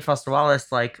 that David Foster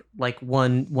Wallace like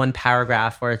one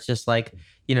paragraph where it's just like,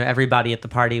 you know, everybody at the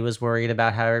party was worried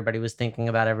about how everybody was thinking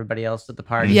about everybody else at the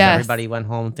party. Yes. So everybody went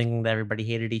home thinking that everybody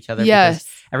hated each other Yes.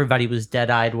 because everybody was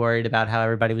dead-eyed worried about how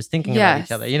everybody was thinking about each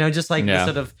Yes. other. You know, just like Yeah.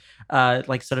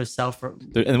 the sort of self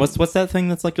And what's that thing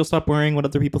that's like you'll stop worrying what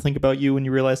other people think about you when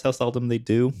you realize how seldom they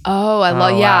do? Oh, I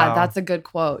love. Oh, Yeah, wow. that's a good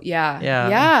quote. Yeah.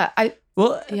 Yeah. Yeah.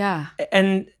 well Yeah.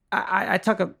 and I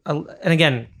talk and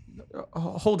again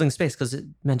holding space because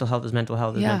mental health is mental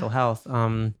health is Yeah. mental health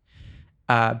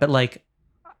but like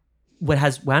what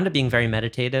has wound up being very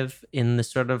meditative in the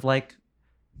sort of like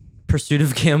pursuit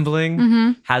of gambling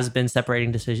Mm-hmm. has been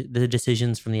separating the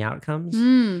decisions from the outcomes.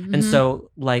 Mm-hmm. And so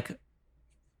like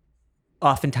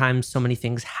oftentimes so many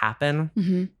things happen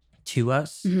Mm-hmm. to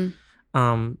us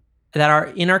Mm-hmm. that are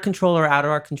in our control or out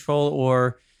of our control,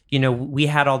 or, you know, we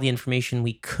had all the information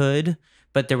we could,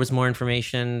 but there was more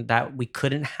information that we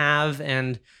couldn't have.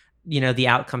 And, you know, the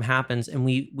outcome happens and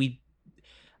we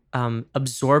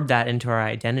absorb that into our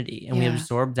identity and we Yeah.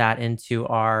 absorb that into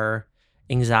our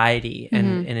anxiety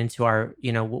and into our,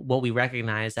 you know, what we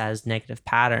recognize as negative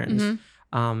patterns. Mm-hmm.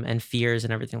 And fears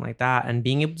and everything like that. And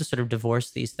being able to sort of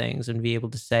divorce these things and be able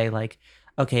to say like,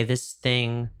 okay, this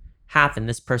thing happened.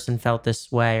 This person felt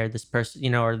this way, or this person, you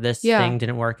know, or this Yeah. thing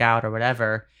didn't work out or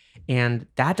whatever. And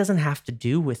that doesn't have to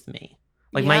do with me.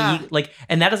 Like Yeah.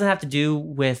 and that doesn't have to do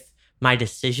with my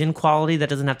decision quality. That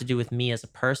doesn't have to do with me as a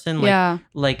person. Like, Yeah.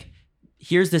 like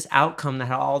here's this outcome that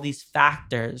had all these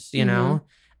factors, you know?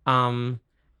 And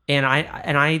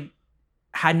I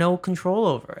had no control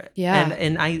over it. Yeah.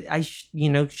 And I you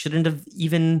know, shouldn't have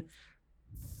even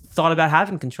thought about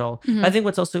having control. Mhm. I think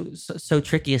what's also so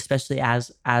tricky, especially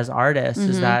as artists,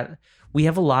 is Mhm. that we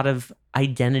have a lot of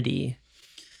identity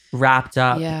wrapped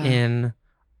up Yeah. in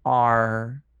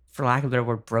our, for lack of a better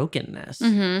word, brokenness,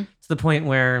 Mm-hmm. to the point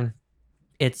where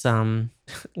it's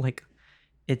like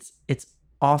it's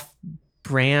off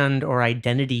brand or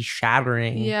identity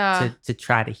shattering Yeah. to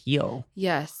try to heal.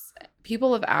 Yes.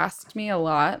 People have asked me a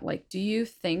lot, like, do you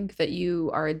think that you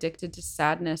are addicted to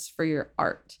sadness for your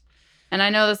art? And I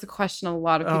know that's a question a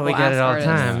lot of people Oh, we ask get it all artists.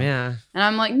 the time. Yeah. And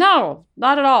I'm like, no,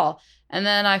 not at all. And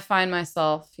then I find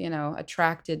myself, you know,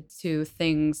 attracted to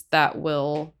things that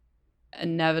will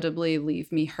inevitably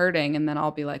leave me hurting. And then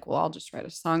I'll be like, well, I'll just write a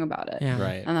song about it. Yeah.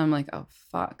 Right. And I'm like, oh,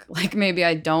 fuck. Like maybe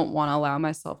I don't want to allow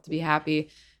myself to be happy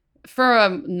for a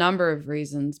number of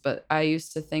reasons. But I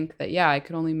used to think that, yeah, I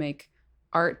could only make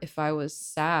art if I was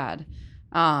sad.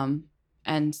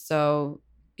 And so,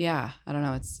 yeah, I don't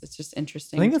know. It's just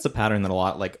interesting. I think that's a pattern that a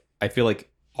lot, like, I feel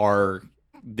like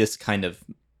this kind of,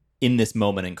 in this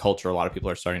moment in culture, a lot of people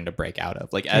are starting to break out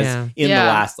of. Like, as Yeah. in Yeah. the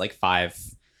last, like,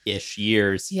 5-ish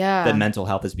years, Yeah. that mental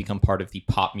health has become part of the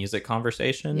pop music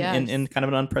conversation Yes. in kind of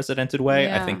an unprecedented way.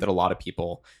 I Yeah. think that a lot of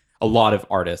people, a lot of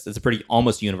artists, it's a pretty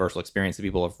almost universal experience that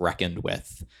people have reckoned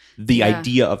with the Yeah.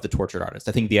 idea of the tortured artist.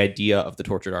 I think the idea of the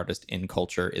tortured artist in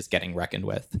culture is getting reckoned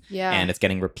with, Yeah. and it's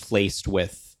getting replaced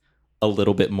with a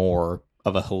little bit more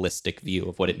of a holistic view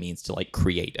of what it means to like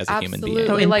create as a human Absolutely.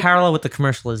 So being. in Like- parallel with the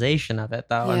commercialization of it,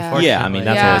 though, Yeah. unfortunately. Yeah, I mean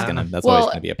that's Yeah. always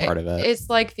gonna be a part of it. It's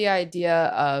like the idea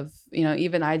of, you know,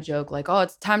 even I joke like, oh,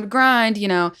 it's time to grind, you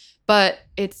know, but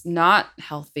it's not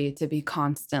healthy to be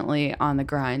constantly on the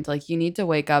grind. Like you need to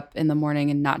wake up in the morning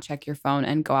and not check your phone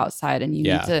and go outside, and you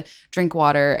Yeah. need to drink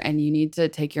water, and you need to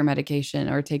take your medication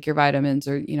or take your vitamins,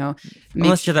 or, you know,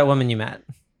 Unless you're that woman you met.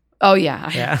 oh yeah.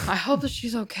 Yeah. I hope that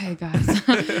she's okay, guys.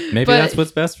 Maybe But- that's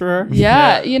what's best for her.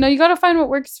 yeah, you know, you got to find what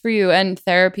works for you. And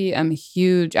therapy, I'm a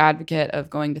huge advocate of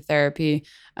going to therapy.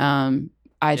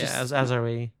 I just, as are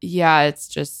we. yeah, it's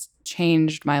just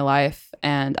changed my life.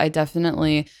 And I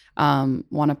definitely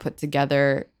want to put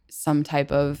together some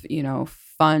type of, you know,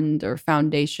 fund or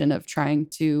foundation of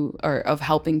of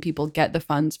helping people get the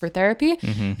funds for therapy,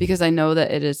 because I know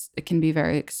that it can be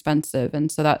very expensive.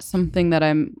 And so that's something that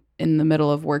I'm in the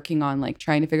middle of working on, like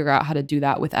trying to figure out how to do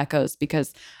that with Echoes,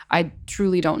 because I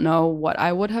truly don't know what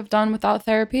I would have done without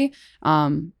therapy.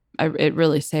 It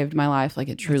really saved my life. Like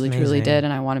it truly did.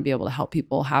 And I want to be able to help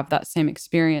people have that same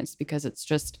experience, because it's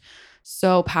just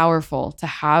so powerful to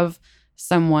have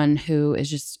someone who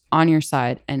is just on your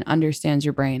side and understands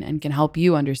your brain and can help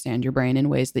you understand your brain in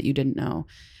ways that you didn't know.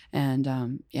 And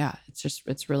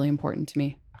it's really important to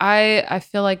me. I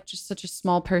feel like just such a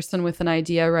small person with an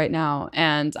idea right now.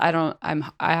 And I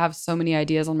have so many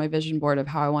ideas on my vision board of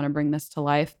how I want to bring this to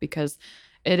life, because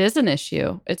it is an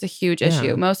issue. It's a huge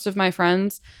issue. Most of my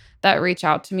friends that reach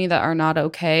out to me that are not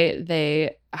okay,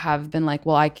 they have been like,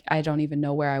 well, I don't even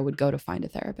know where I would go to find a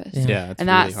therapist. Yeah, it's and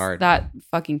really hard. That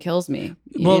fucking kills me.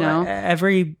 Well, you know?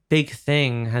 Every big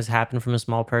thing has happened from a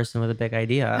small person with a big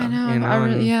idea. I know. You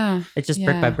know? It's just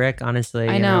brick Yeah. by brick, honestly.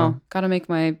 I you know. Got to make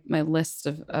my list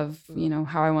of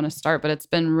how I want to start, but it's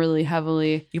been really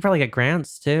heavily. You probably get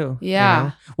grants too. Yeah. You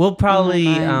know? We'll probably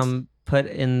mind. put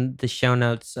in the show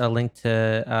notes a link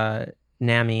to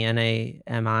NAMI,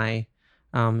 NAMI,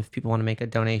 if people want to make a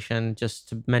donation just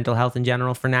to mental health in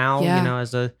general for now, Yeah.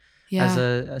 as a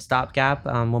stopgap.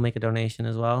 We'll make a donation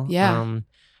as well. Yeah.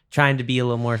 Trying to be a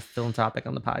little more philanthropic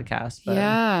on the podcast.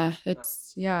 But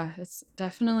It's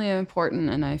definitely important.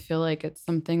 And I feel like it's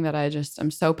something that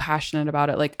I'm so passionate about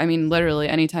it. Like, I mean, literally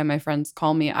anytime my friends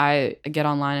call me, I get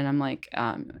online and I'm like,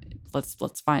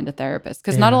 let's find a therapist.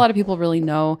 Because not a lot of people really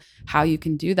know how you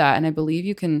can do that. And I believe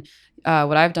you can,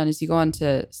 what I've done is you go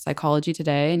onto Psychology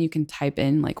Today and you can type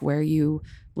in like where you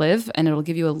live, and it'll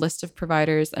give you a list of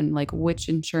providers and like which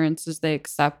insurances they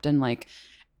accept. And like,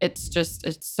 it's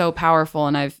so powerful.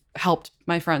 And I've helped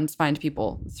my friends find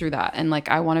people through that. And like,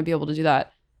 I want to be able to do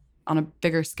that on a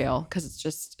bigger scale, because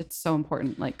it's so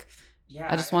important. Like,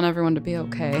 I just want everyone to be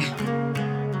okay.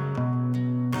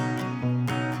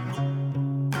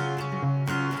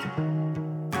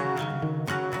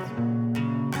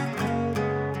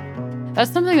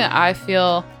 That's something that I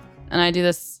feel, and I do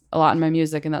this a lot in my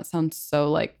music, and that sounds so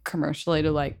like commercially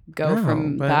to like go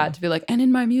from that to be like, and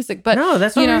in my music. But no,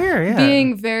 that's what we're here. Yeah.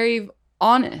 Being very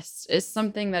honest is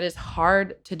something that is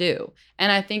hard to do.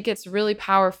 And I think it's really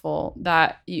powerful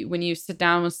that when you sit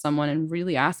down with someone and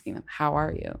really asking them, how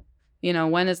are you?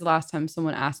 When is the last time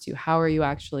someone asked you, how are you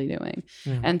actually doing?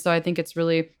 Yeah. And so I think it's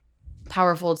really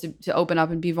powerful to open up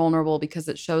and be vulnerable, because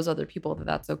it shows other people that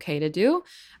that's okay to do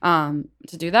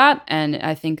that. And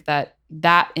I think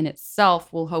that in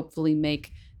itself will hopefully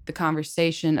make the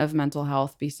conversation of mental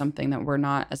health be something that we're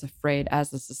not as afraid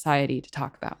as a society to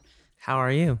talk about. How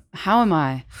are you? How am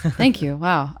I? Thank you.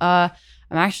 Wow. I'm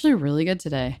actually really good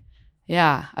today.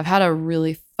 Yeah. I've had a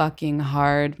really fucking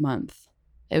hard month.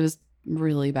 It was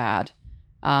really bad.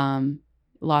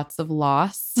 Lots of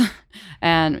loss.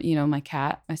 And,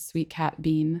 my sweet cat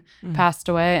Bean passed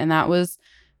away. And that was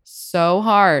so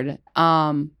hard.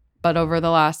 But over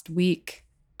the last week,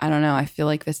 I don't know, I feel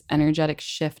like this energetic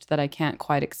shift that I can't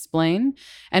quite explain.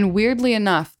 And weirdly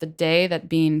enough, the day that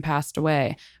Bean passed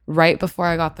away, right before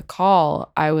I got the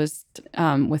call, I was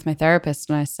with my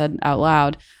therapist and I said out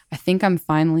loud, I think I'm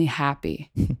finally happy.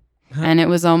 And it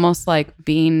was almost like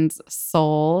Bean's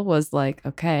soul was like,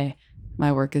 okay,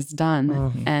 my work is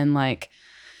done. And like,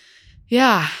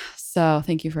 yeah. So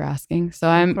thank you for asking. So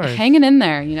I'm hanging in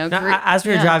there, Now, as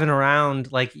we were driving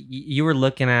around, like you were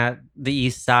looking at the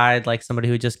east side, like somebody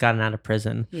who had just gotten out of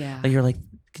prison. Yeah. Like you're like,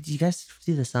 could you guys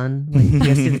see the sun? Like, you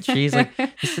guys see the trees? Like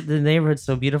the neighborhood's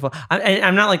so beautiful.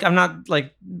 I'm not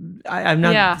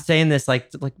saying this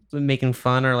like making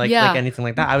fun or like anything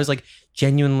like that. I was like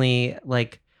genuinely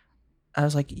like, I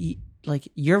was like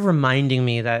you're reminding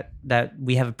me that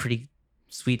we have a pretty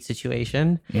sweet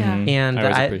situation. Yeah. And I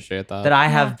always appreciate that. That I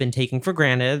have been taking for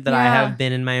granted, that I have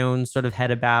been in my own sort of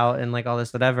head about and like all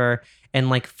this whatever. And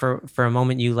like for a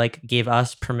moment you like gave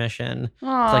us permission to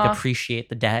like appreciate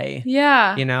the day.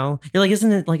 Yeah. You're like,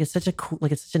 isn't it like it's such a cool,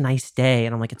 like it's such a nice day?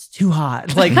 And I'm like, it's too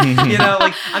hot. Like,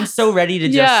 like I'm so ready to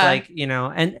just like,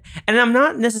 and I'm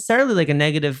not necessarily like a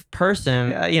negative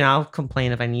person. I'll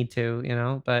complain if I need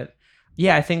to, but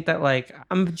yeah, I think that like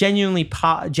I'm genuinely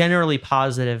generally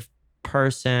positive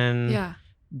person,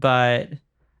 but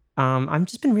I've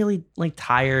just been really like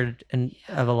tired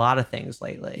of a lot of things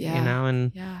lately,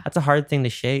 and that's a hard thing to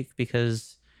shake,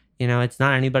 because it's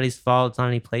not anybody's fault, it's not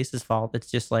any place's fault, it's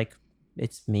just like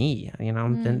it's me,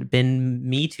 been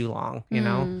me too long,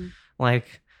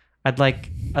 like I'd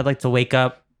like to wake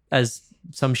up as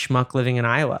some schmuck living in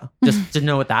Iowa, just to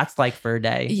know what that's like for a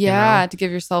day. Yeah, to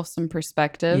give yourself some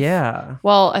perspective. Yeah.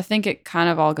 Well, I think it kind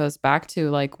of all goes back to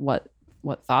like what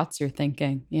thoughts you're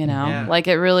thinking, you know? Yeah. Like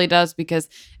it really does, because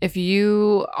if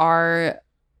you are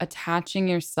attaching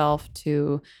yourself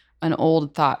to an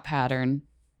old thought pattern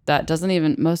that doesn't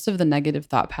even, most of the negative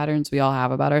thought patterns we all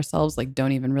have about ourselves like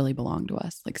don't even really belong to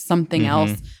us. Like something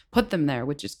else put them there,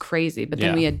 which is crazy. But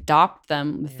then we adopt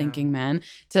them, the thinking man,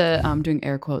 to doing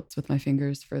air quotes with my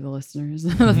fingers for the listeners,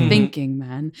 the thinking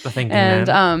man. The thinking and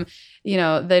man. you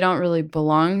know, they don't really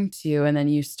belong to you, and then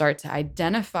you start to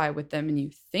identify with them and you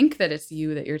think that it's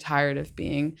you that you're tired of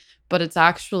being, but it's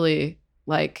actually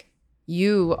like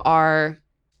you are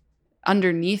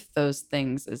underneath those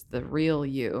things is the real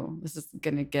you. This is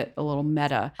gonna get a little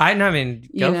meta. I mean,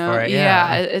 go You know? for it.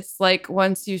 Yeah, it's like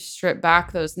once you strip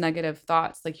back those negative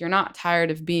thoughts, like you're not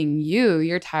tired of being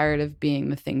you're tired of being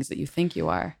the things that you think you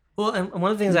are. Well, and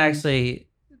one of the things I actually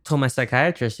told my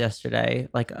psychiatrist yesterday,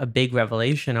 like a big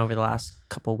revelation over the last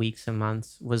couple weeks and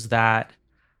months, was that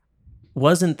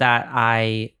wasn't that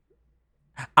I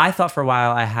thought for a while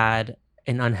I had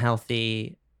an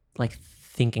unhealthy like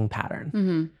thinking pattern.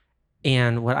 Mm-hmm.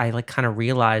 And what I like kind of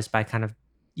realized by kind of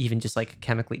even just like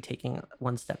chemically taking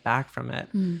one step back from it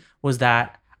was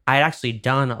that I had actually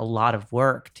done a lot of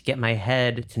work to get my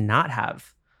head to not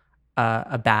have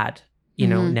a bad, you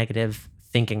know, negative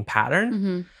thinking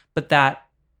pattern, but that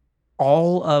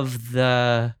all of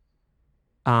the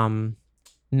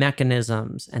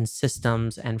mechanisms and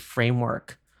systems and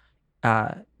framework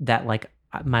that like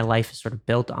my life is sort of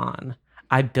built on,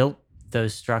 I built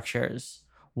those structures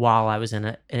while I was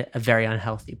in a very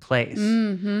unhealthy place.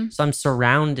 So I'm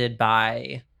surrounded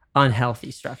by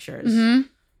unhealthy structures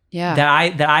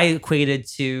that I equated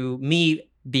to me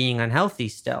being unhealthy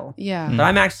still. Yeah. But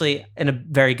I'm actually in a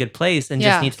very good place and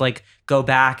just need to like go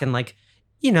back and like,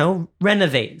 you know,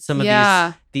 renovate some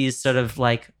of these sort of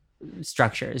like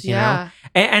structures, you know?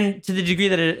 And to the degree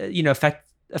that it, you know,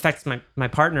 affects my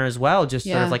partner as well, just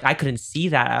sort of like I couldn't see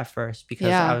that at first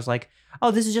because I was like, oh,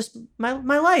 this is just my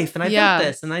life, and I built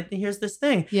this, and here's this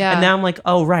thing, and now I'm like,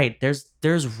 oh right, there's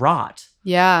rot,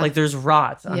 like there's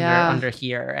rot under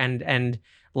here, and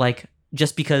like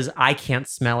just because I can't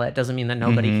smell it doesn't mean that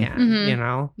nobody can, you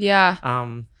know,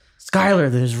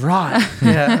 Skylar, there's rot.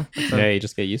 You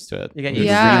just get used to it. You get You're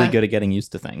used to it. really good at getting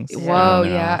used to things.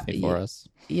 Whoa, For us.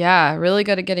 Yeah, really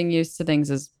good at getting used to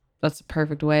things that's a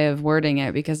perfect way of wording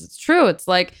it, because it's true. It's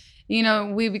like, you know,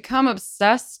 we become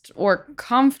obsessed or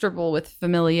comfortable with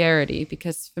familiarity,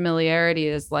 because familiarity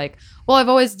is like, well, I've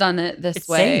always done it this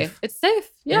way. Safe. It's safe.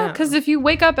 Yeah. Because if you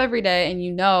wake up every day and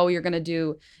you know you're going to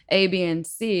do A, B, and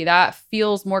C, that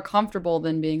feels more comfortable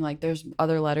than being like, there's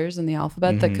other letters in the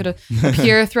alphabet that could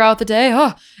appear throughout the day.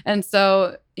 Oh. And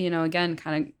so, you know, again,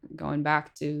 kind of going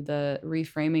back to the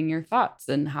reframing your thoughts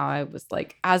and how I was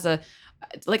like, I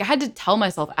had to tell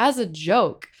myself as a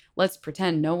joke, let's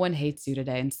pretend no one hates you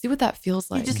today and see what that feels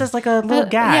like. Just as like a little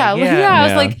gag. I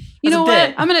was like, you As know a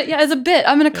what? bit. As a bit,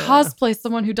 I'm going to cosplay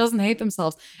someone who doesn't hate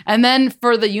themselves. And then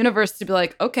for the universe to be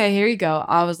like, okay, here you go.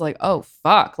 I was like, oh,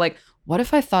 fuck. Like, what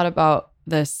if I thought about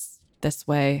this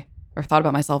way, or thought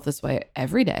about myself this way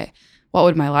every day? What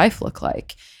would my life look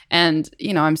like? And,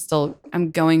 you know,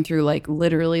 I'm going through like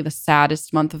literally the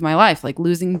saddest month of my life. Like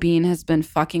losing Bean has been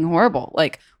fucking horrible.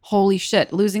 Like, holy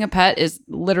shit. Losing a pet is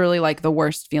literally like the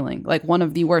worst feeling, like one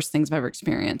of the worst things I've ever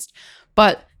experienced.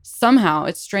 But somehow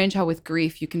it's strange how with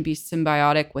grief you can be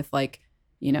symbiotic with like,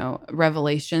 you know,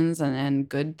 revelations and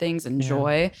good things and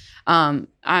joy.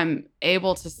 I'm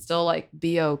able to still like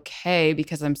be okay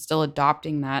because I'm still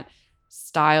adopting that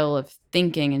style of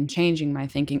thinking and changing my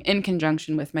thinking in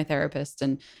conjunction with my therapist,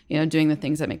 and, you know, doing the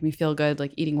things that make me feel good,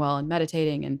 like eating well and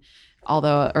meditating. And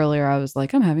although earlier I was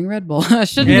like, I'm having Red Bull. I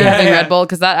shouldn't be having Red Bull,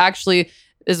 because that actually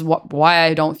is why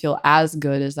I don't feel as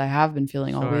good as I have been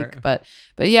feeling all week. But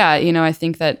yeah, you know, I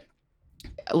think that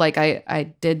like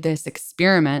I did this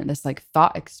experiment, this like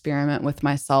thought experiment with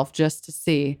myself just to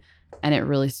see, and it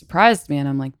really surprised me. And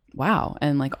I'm like, wow.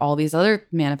 And like all these other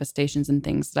manifestations and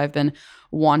things that I've been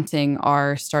wanting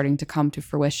are starting to come to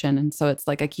fruition. And so it's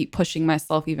like I keep pushing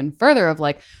myself even further of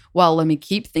like, well, let me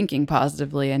keep thinking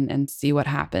positively and see what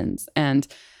happens. And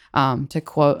to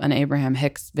quote an Abraham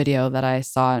Hicks video that I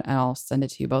saw, and I'll send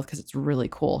it to you both because it's really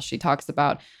cool. She talks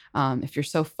about if you're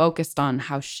so focused on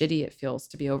how shitty it feels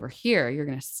to be over here, you're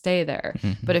going to stay there.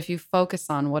 But if you focus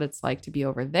on what it's like to be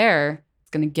over there,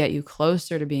 going to get you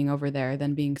closer to being over there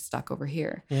than being stuck over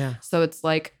here. Yeah. So it's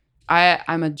like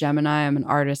I'm a Gemini. I'm an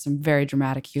artist. I'm a very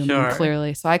dramatic human, Sure.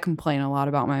 clearly. So I complain a lot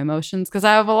about my emotions because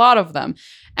I have a lot of them.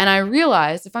 And I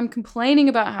realized if I'm complaining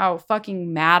about how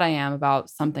fucking mad I am about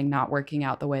something not working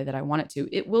out the way that I want it to,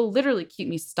 it will literally keep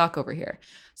me stuck over here.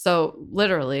 So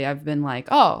literally I've been like,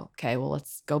 oh, okay, well,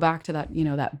 let's go back to that,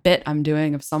 that bit I'm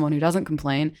doing of someone who doesn't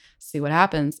complain, see what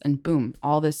happens. And boom,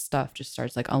 all this stuff just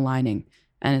starts like aligning.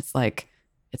 And it's like,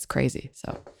 it's crazy.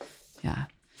 So yeah.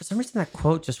 For some reason, that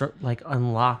quote just like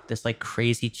unlocked this like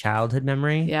crazy childhood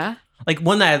memory. Yeah. Like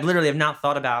one that I literally have not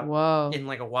thought about Whoa. in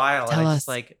like a while. Tell and I us. just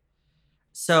like,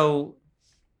 so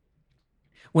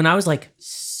when I was like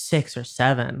 6 or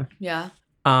 7, Yeah.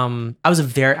 I was a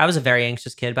very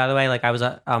anxious kid, by the way. Like I was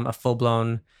a full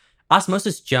blown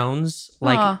Osmosis Jones,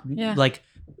 Aw, yeah.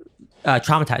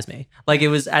 traumatized me. Like it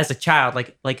was as a child,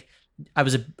 like I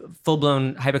was a full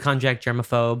blown hypochondriac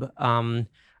germaphobe.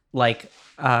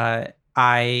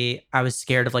 I was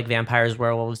scared of like vampires,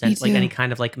 werewolves, Me and like too. any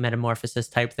kind of like metamorphosis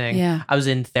type thing. Yeah. I was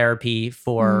in therapy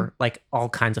for like all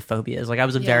kinds of phobias. Like I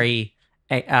was a Yeah. very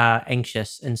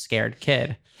anxious and scared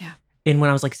kid. Yeah. And when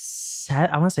I was like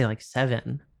I want to say like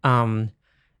 7,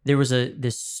 there was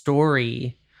this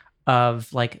story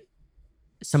of like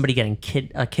somebody a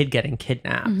kid getting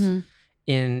kidnapped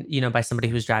Mhm. by somebody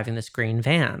who was driving this green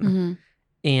van. Mhm.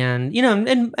 And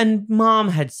and mom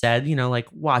had said, like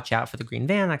watch out for the green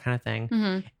van, that kind of thing.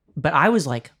 Mhm. But I was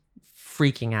like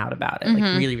freaking out about it, like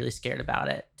Mhm. really, really scared about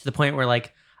it, to the point where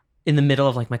like in the middle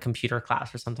of like my computer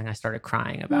class or something, I started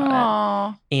crying about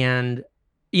Aw. it. And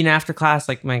after class,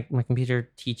 like my computer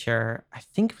teacher, I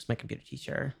think it was my computer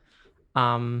teacher,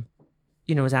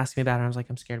 was asking me about it. And I was like,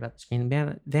 I'm scared about this green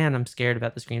van. I'm scared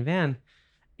about this green van.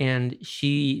 And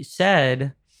she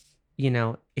said,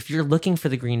 if you're looking for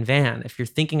the green van, if you're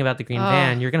thinking about the green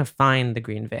van, you're going to find the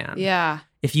green van. Yeah.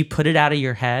 If you put it out of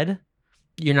your head,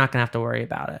 you're not going to have to worry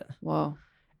about it. Whoa.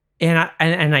 And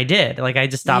I did. Like I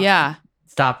just stopped, Yeah.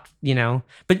 but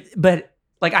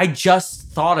like I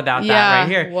just thought about that Yeah. right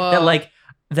here. Whoa. That like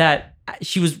that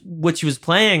what she was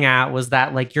playing at was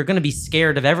that like you're going to be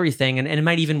scared of everything, and it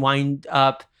might even wind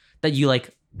up that you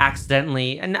like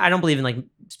accidentally, and I don't believe in like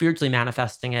spiritually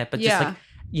manifesting it, but just like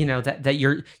that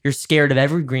you're scared of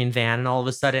every green van, and all of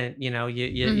a sudden you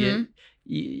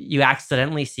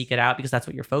accidentally seek it out because that's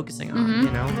what you're focusing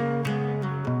on.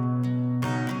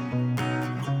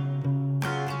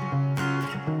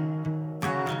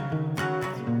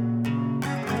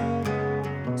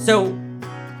 So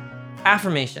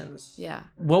affirmations. Yeah.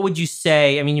 What would you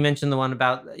say? I mean, you mentioned the one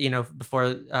about,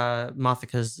 before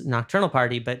Mothika's nocturnal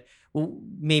party, but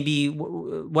maybe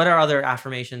what are other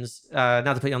affirmations, not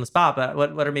to put you on the spot, but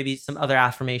what are maybe some other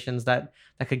affirmations that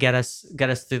could get us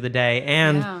through the day?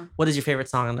 And Yeah. what is your favorite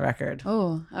song on the record?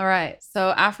 Oh, all right.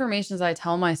 So affirmations I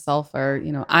tell myself are,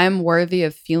 I'm worthy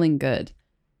of feeling good.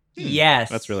 Yes.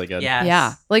 That's really good. Yes.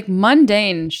 Yeah. Like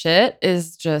mundane shit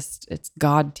is just, it's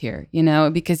God tier,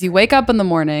 because you wake up in the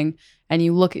morning and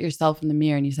you look at yourself in the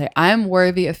mirror and you say, I'm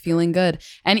worthy of feeling good.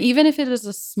 And even if it is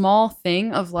a small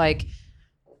thing of like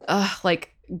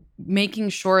making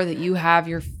sure that you have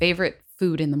your favorite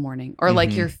food in the morning or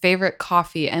like Mhm. your favorite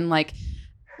coffee, and like,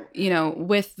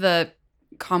 with the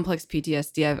complex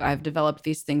PTSD, I've developed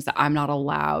these things that I'm not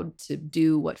allowed to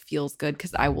do what feels good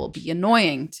because I will be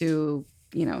annoying to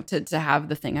have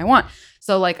the thing I want.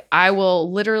 So like I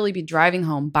will literally be driving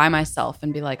home by myself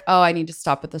and be like, oh, I need to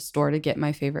stop at the store to get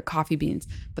my favorite coffee beans.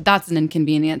 But that's an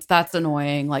inconvenience. That's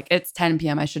annoying. Like it's 10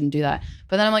 p.m. I shouldn't do that.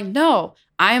 But then I'm like, no,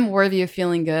 I am worthy of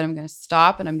feeling good. I'm going to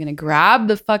stop and I'm going to grab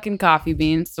the fucking coffee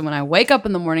beans. So when I wake up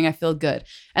in the morning, I feel good.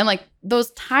 And like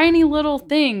those tiny little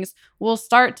things will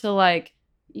start to like,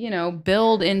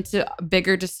 build into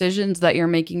bigger decisions that you're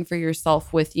making for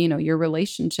yourself with, your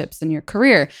relationships and your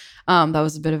career. That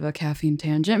was a bit of a caffeine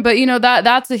tangent, but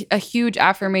that's a huge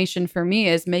affirmation for me,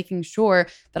 is making sure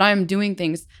that I'm doing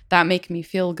things that make me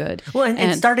feel good. Well,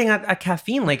 and starting at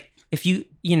caffeine, like if you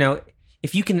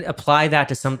can apply that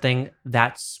to something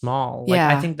that small, like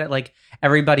I think that like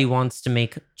everybody wants to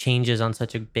make changes on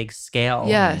such a big scale.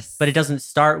 Yes. But it doesn't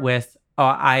start with,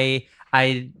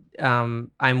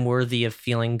 I'm worthy of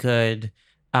feeling good.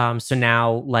 So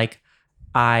now like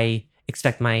I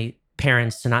expect my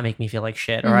parents to not make me feel like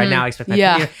shit, or I now expect my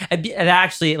it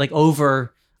actually like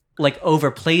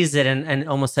overplays it and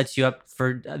almost sets you up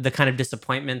for the kind of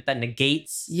disappointment that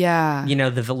negates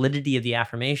the validity of the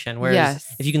affirmation. Whereas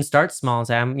if you can start small and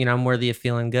say, I'm worthy of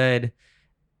feeling good,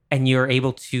 and you're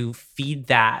able to feed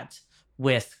that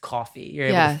with coffee, you're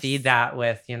able to feed that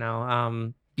with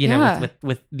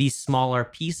with these smaller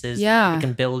pieces, it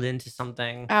can build into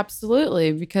something.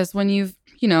 Absolutely. Because when you've,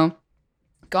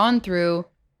 gone through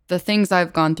the things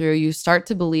I've gone through, you start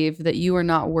to believe that you are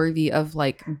not worthy of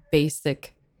like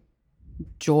basic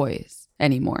joys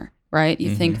anymore, right?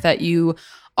 You think that you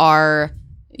are,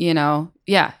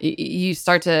 you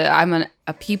start to, I'm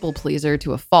a people pleaser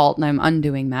to a fault, and I'm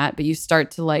undoing that, but you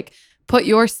start to like put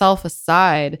yourself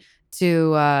aside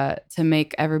to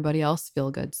make everybody else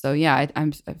feel good. So yeah,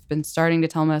 I've been starting to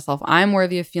tell myself I'm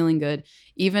worthy of feeling good,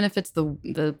 even if it's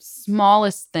the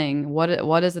smallest thing.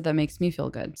 What is it that makes me feel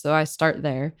good? So I start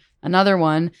there. Another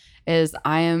one is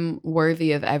I am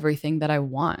worthy of everything that I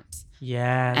want.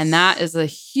 Yes. And that is a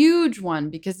huge one,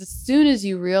 because as soon as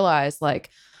you realize like,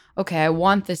 okay, I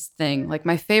want this thing. Like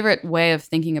my favorite way of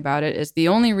thinking about it is the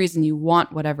only reason you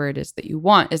want whatever it is that you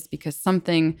want is because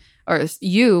something, or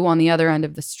you on the other end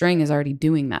of the string is already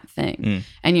doing that thing.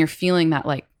 And you're feeling that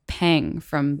like pang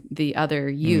from the other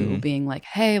you being like,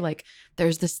 hey, like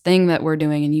there's this thing that we're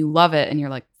doing and you love it. And you're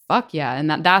like, fuck yeah. And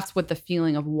that's what the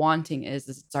feeling of wanting is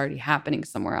it's already happening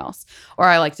somewhere else. Or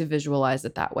I like to visualize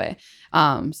it that way.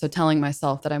 So telling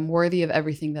myself that I'm worthy of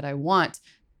everything that I want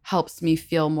helps me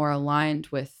feel more aligned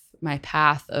with my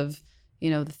path of,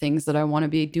 the things that I want to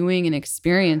be doing and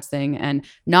experiencing, and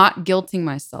not guilting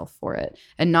myself for it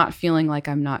and not feeling like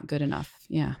I'm not good enough.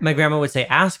 Yeah. My grandma would say,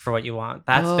 ask for what you want.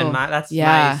 That's been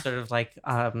my sort of like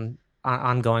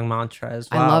ongoing mantra as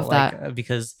well. I love that.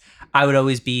 Because I would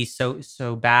always be so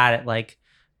bad at like,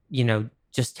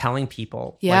 just telling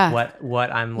people like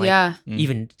what I'm like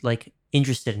even like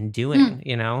interested in doing,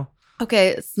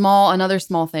 Okay, another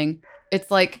small thing.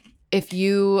 It's like if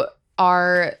your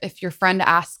friend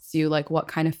asks you like what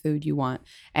kind of food you want,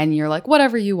 and you're like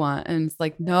whatever you want, and it's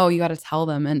like no, you got to tell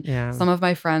them. And some of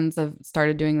my friends have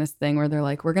started doing this thing where they're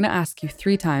like, we're gonna ask you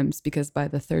 3 times because by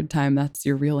the 3rd time that's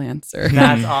your real answer.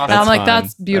 That's awesome. And I'm like,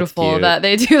 that's beautiful that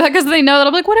they do that, because they know that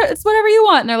I'm like, it's whatever you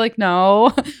want, and they're like,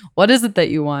 no, what is it that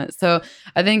you want? So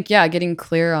I think getting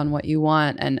clear on what you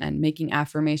want and making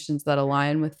affirmations that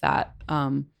align with that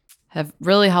have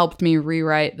really helped me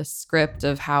rewrite the script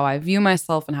of how I view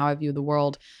myself and how I view the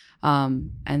world.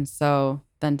 And so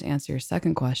then to answer your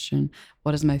second question,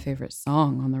 what is my favorite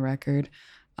song on the record?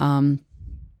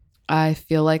 I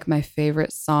feel like my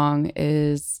favorite song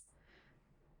is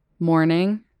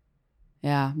Morning.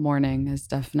 Yeah, Morning is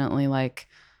definitely like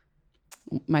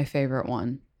my favorite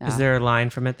one. Yeah. Is there a line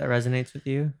from it that resonates with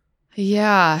you?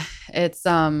 Yeah, it's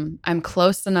I'm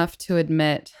close enough to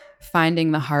admit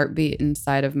finding the heartbeat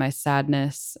inside of my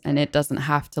sadness, and it doesn't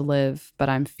have to live, but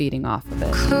I'm feeding off of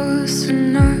it. Close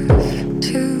enough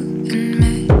to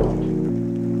admit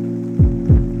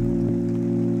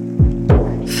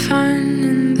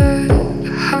finding the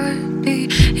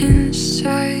heartbeat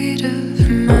inside of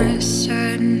my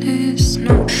sadness.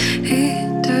 No,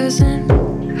 it doesn't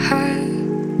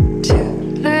have to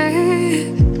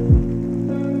live,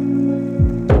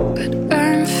 but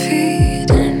I'm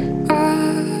feeding off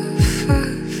of it.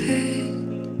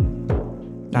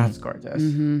 That's gorgeous.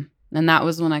 And that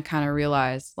was when I kind of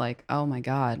realized like, oh my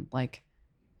God, like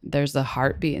there's a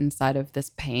heartbeat inside of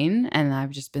this pain, and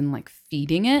I've just been like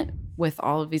feeding it with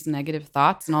all of these negative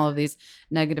thoughts, and all of these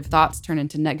negative thoughts turn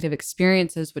into negative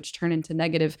experiences, which turn into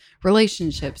negative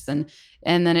relationships, and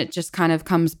then it just kind of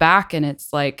comes back, and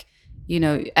it's like,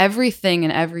 everything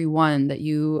and everyone that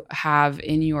you have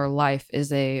in your life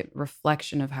is a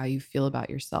reflection of how you feel about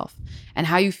yourself. And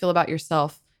how you feel about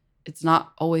yourself, it's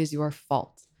not always your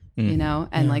fault.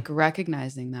 And like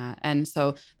recognizing that. And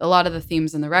so a lot of the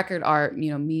themes in the record are,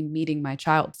 me meeting my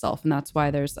child self. And that's why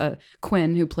there's a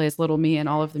Quinn who plays Little Me in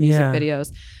all of the music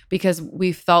videos, because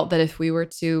we felt that if we were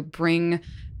to bring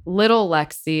little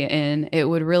Lexi in, it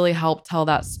would really help tell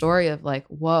that story of like,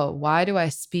 whoa, why do I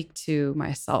speak to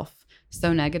myself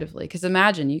so negatively? Because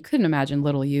you couldn't imagine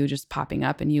little you just popping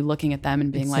up and you looking at them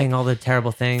and being saying like, all the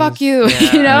terrible things. Fuck you,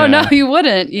 No, you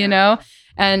wouldn't,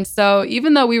 And so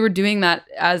even though we were doing that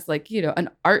as like, an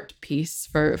art piece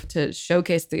to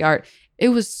showcase the art, it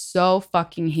was so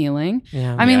fucking healing.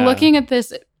 Yeah. I mean, looking at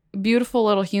this beautiful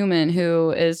little human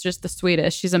who is just the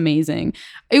sweetest, she's amazing.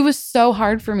 It was so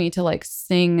hard for me to like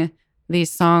sing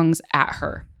these songs at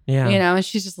her, and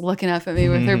she's just looking up at me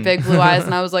with her big blue eyes.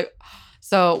 And I was like,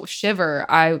 so Shiver,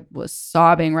 I was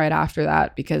sobbing right after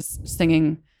that, because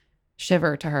singing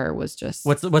Shiver to her was just.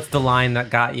 What's the line that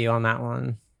got you on that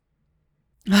one?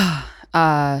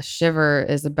 Shiver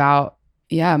is about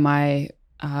my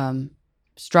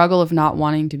struggle of not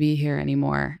wanting to be here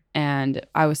anymore. And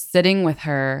I was sitting with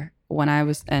her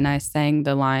and I sang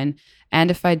the line,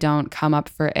 and if I don't come up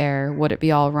for air, would it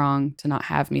be all wrong to not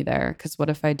have me there? Because what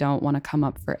if I don't want to come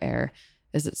up for air?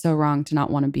 Is it so wrong to not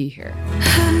want to be here?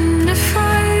 And if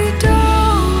I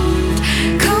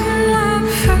don't come up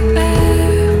for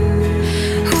air,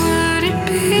 would it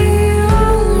be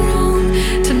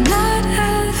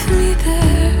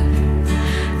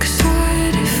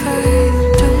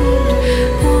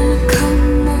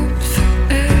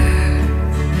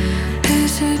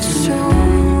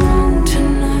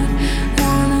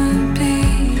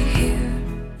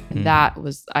that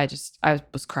was, I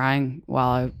was crying while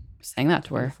I sang that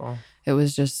to her. Beautiful. It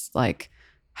was just like,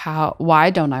 why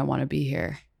don't I want to be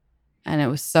here? And it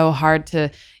was so hard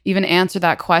to even answer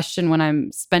that question when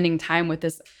I'm spending time with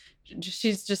this.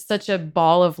 She's just such a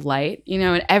ball of light, you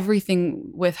know, and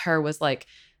everything with her was like,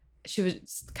 she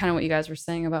was kind of what you guys were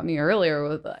saying about me earlier.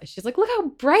 With she's like, look how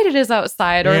bright it is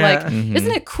outside. Or like,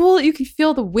 isn't it cool that you can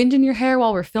feel the wind in your hair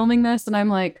while we're filming this? And I'm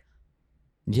like,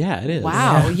 yeah, it is.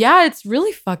 wow. Yeah, it's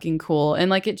really fucking cool. And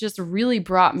like, it just really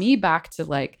brought me back to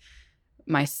like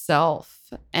myself.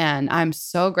 And I'm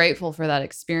so grateful for that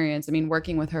experience. I mean,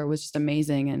 working with her was just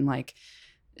amazing. And like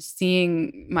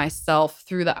seeing myself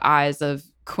through the eyes of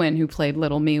Quinn, who played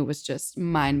Little Me, was just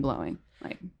mind blowing.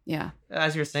 Like, yeah.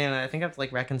 As you were saying, I think I have to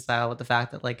like reconcile with the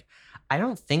fact that like I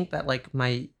don't think that like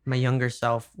my younger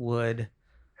self would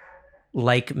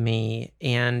like me,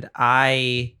 and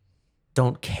I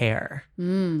don't care.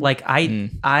 Like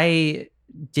I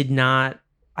did not.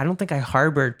 I don't think I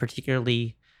harbored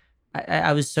particularly.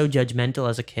 I was so judgmental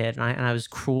as a kid, and I was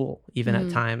cruel even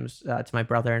at times to my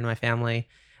brother and my family.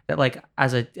 That like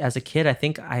as a kid, I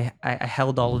think I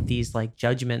held all of these like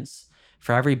judgments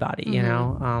for everybody. You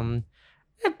know.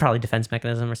 Probably defense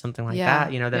mechanism or something like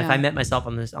that, you know, that if I met myself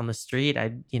on the street,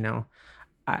 I'd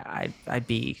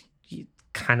be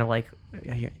kind of like,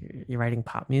 you're writing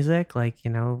pop music, like,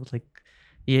 you know, like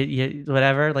you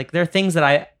whatever. Like there are things that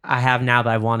I have now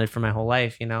that I've wanted for my whole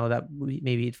life, you know, that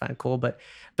maybe you'd find cool, but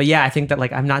yeah, I think that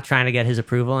like I'm not trying to get his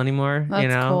approval anymore. That's you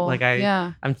know, cool. like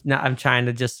I'm trying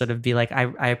to just sort of be like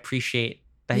I appreciate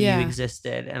that you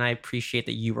existed, and I appreciate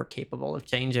that you were capable of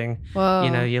changing. Whoa.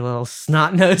 You know, you little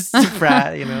snot-nosed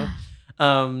brat, you know.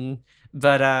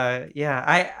 Yeah,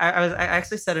 I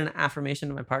actually said an affirmation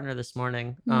to my partner this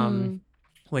morning,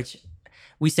 which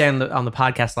we say on the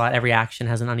podcast a lot. Every action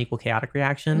has an unequal chaotic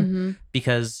reaction,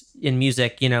 because in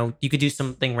music, you know, you could do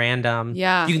something random.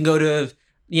 Yeah. You can go to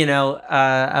you know,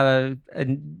 a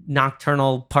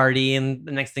nocturnal party, and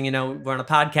the next thing you know, we're on a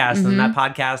podcast, and that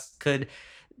podcast could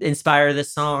inspire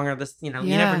this song or this, you know,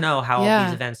 you never know how all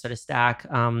these events sort of stack.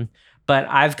 But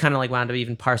I've kind of like wound up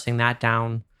even parsing that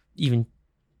down even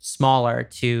smaller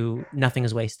to nothing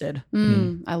is wasted.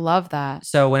 I love that.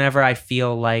 So whenever I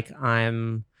feel like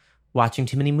I'm watching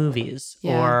too many movies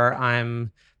or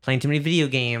I'm playing too many video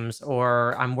games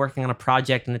or I'm working on a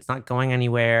project and it's not going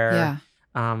anywhere,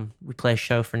 we play a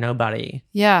show for nobody.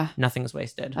 Nothing's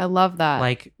wasted. I love that.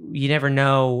 Like, you never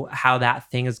know how that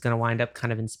thing is going to wind up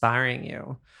kind of inspiring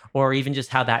you, or even just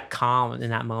how that calm in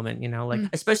that moment, you know, like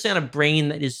especially on a brain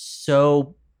that is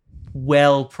so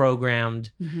well programmed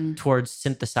towards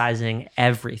synthesizing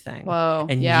everything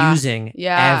and using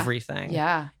everything,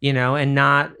 you know, and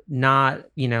not,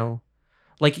 you know,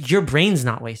 like your brain's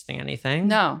not wasting anything.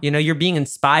 No. You know, you're being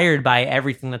inspired by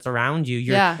everything that's around you.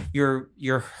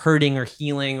 You're hurting or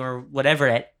healing or whatever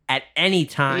at any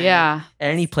time. At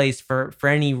any place for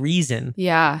any reason.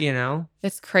 You know?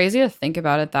 It's crazy to think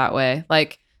about it that way.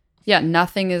 Like,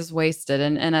 nothing is wasted.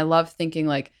 And I love thinking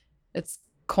like it's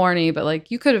corny, but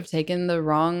like you could have taken the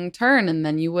wrong turn and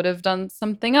then you would have done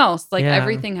something else. Like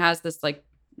everything has this like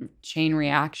chain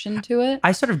reaction to it.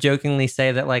 I sort of jokingly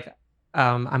say that like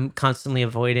I'm constantly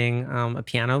avoiding a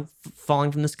piano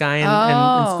falling from the sky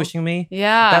and squishing me.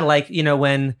 That like, you know,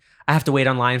 when I have to wait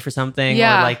online for something or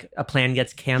like a plan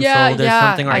gets canceled or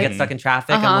something, or I get stuck in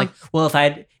traffic, I'm like, well, if I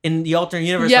had in the alternate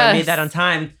universe, if I made that on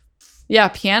time.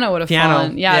 Piano would have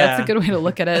fallen. That's a good way to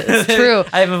look at it. It's true.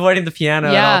 I'm avoiding the piano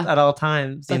at all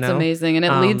times. That's you know? Amazing. And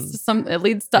it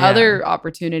leads to other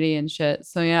opportunity and shit.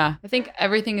 So I think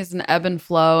everything is an ebb and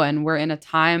flow, and we're in a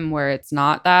time where it's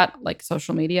not that, like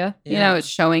social media, you know, it's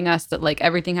showing us that like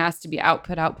everything has to be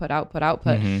output.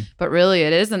 But really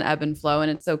it is an ebb and flow, and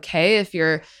it's okay if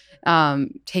you're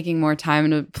taking more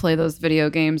time to play those video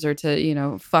games or to, you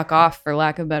know, fuck off, for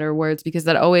lack of better words, because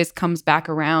that always comes back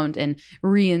around and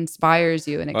re-inspires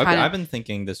you. And I've been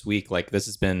thinking this week, like this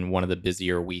has been one of the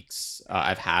busier weeks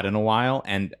I've had in a while,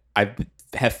 and I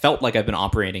have felt like I've been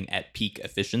operating at peak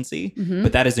efficiency,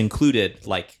 but that has included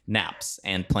like naps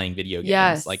and playing video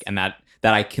games, like, and that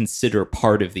I consider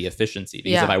part of the efficiency,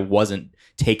 because if I wasn't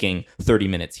taking 30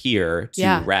 minutes here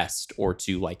to rest or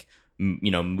to like,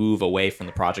 you know, move away from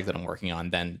the project that I'm working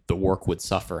on, then the work would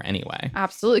suffer anyway.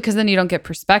 Absolutely. Because then you don't get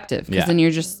perspective, because then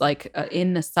you're just like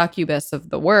in the succubus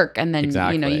of the work, and then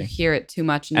you know, you hear it too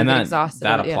much and you get exhausted.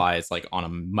 That applies like on a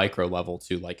micro level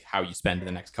to like how you spend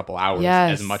the next couple hours,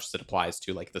 as much as it applies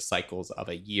to like the cycles of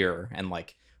a year, and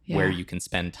like where you can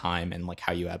spend time and like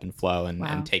how you ebb and flow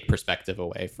and take perspective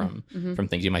away from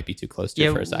things you might be too close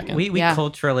to for a second. We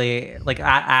culturally, like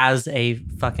as a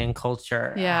fucking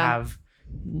culture, have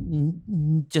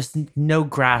just no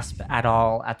grasp at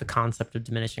all at the concept of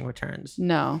diminishing returns.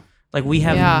 No. Like we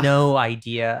have Yeah. no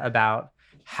idea about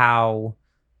how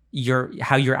your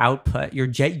output,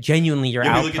 genuinely your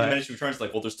Yeah, we output. look at diminishing returns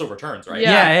like, well, there's still returns, right?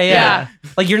 Yeah.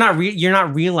 Like you're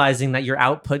not realizing that your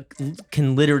output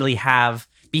can literally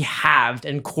be halved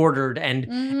and quartered and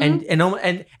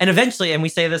eventually, and we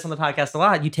say this on the podcast a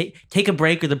lot, you take a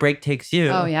break or the break takes you.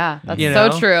 Oh yeah, that's You so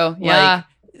know? true. Yeah.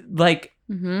 Like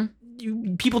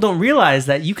Mm-hmm. people don't realize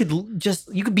that you could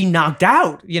be knocked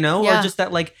out, Yeah. or just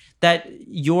that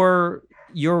your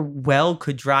well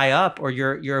could dry up, or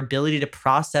your ability to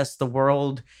process the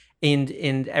world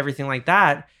and everything like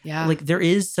that. Yeah. Like there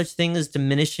is such thing as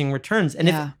diminishing returns. And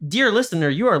Yeah. if, dear listener,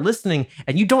 you are listening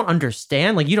and you don't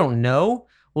understand, like you don't know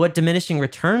what diminishing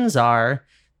returns are,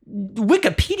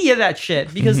 Wikipedia that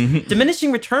shit, because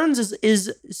diminishing returns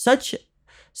is such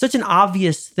an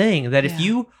obvious thing that if Yeah.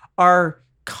 you are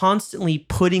constantly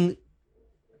putting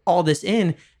all this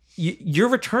in, your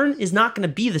return is not going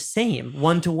to be the same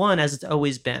one-to-one as it's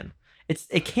always been.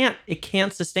 It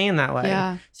can't sustain that way.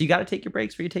 Yeah. So you got to take your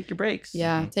breaks where you take your breaks.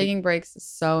 Yeah, taking breaks is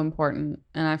so important.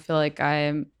 And I feel like I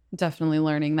am definitely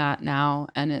learning that now.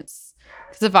 And it's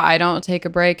because if I don't take a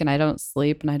break and I don't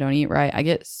sleep and I don't eat right, I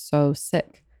get so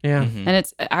sick. Yeah. Mhm. And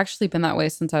it's actually been that way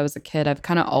since I was a kid. I've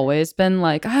kind of always been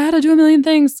like, I had to do a million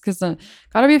things because I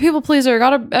got to be a people pleaser,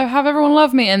 got to have everyone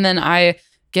love me. And then I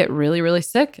get really, really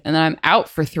sick. And then I'm out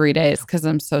for 3 days because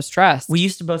I'm so stressed. We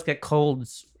used to both get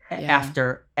colds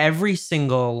after every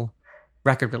single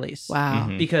record release. Wow.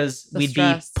 Mhm. Because The we'd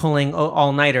stress. be pulling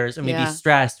all-nighters and we'd Yeah. be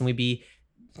stressed and we'd be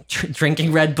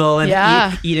drinking Red Bull and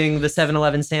Yeah. eating the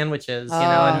 7-Eleven sandwiches, and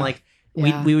Oh, like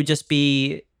yeah. we would just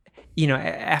be,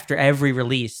 after every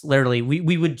release, literally,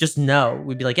 we would just know.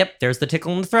 We'd be like, yep, there's the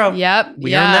tickle in the throat. Yep.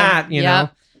 We yeah. earned that, you Yep. know.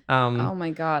 Oh my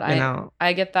God. You know.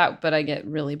 I get that, but I get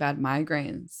really bad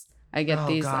migraines. I get Oh,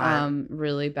 these God.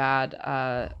 really bad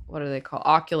what are they called?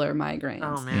 Ocular migraines.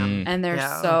 Oh man. And they're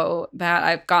Yeah. so bad.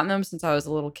 I've gotten them since I was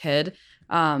a little kid.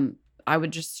 I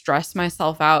would just stress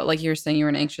myself out. Like you were saying, you were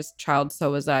an anxious child.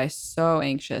 So was I. So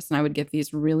anxious. And I would get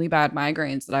these really bad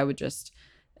migraines that I would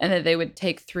and that they would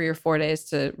take 3 or 4 days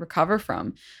to recover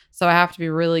from. So I have to be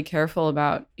really careful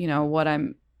about,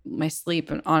 my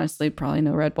sleep, and honestly, probably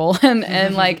no Red Bull.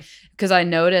 And like, because I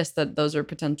noticed that those are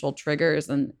potential triggers.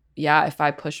 And yeah, if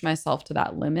I push myself to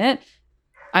that limit,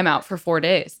 I'm out for 4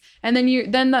 days. And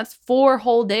then that's 4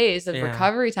 whole days of Yeah.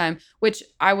 recovery time, which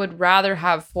I would rather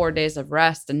have 4 days of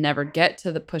rest and never get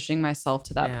to the pushing myself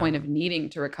to that Yeah. point of needing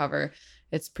to recover.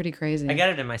 It's pretty crazy. I get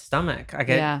it in my stomach. I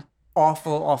get Yeah.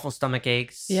 awful stomach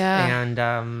aches. Yeah.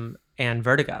 And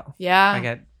vertigo. Yeah. I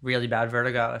get really bad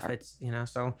vertigo if it's,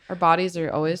 so Our bodies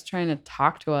are always trying to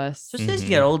talk to us. just as you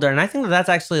get older. And I think that's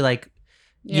actually like,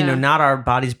 Yeah. not our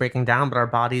bodies breaking down, but our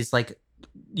bodies like,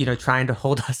 trying to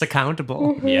hold us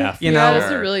accountable. Yeah. You Yeah, know?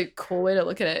 that's a really cool way to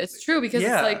look at it. It's true because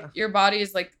Yeah. it's like your body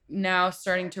is like now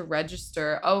starting to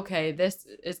register, okay, this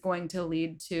is going to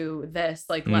lead to this.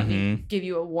 Like, let me give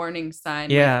you a warning sign.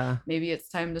 Like, Yeah. maybe it's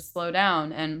time to slow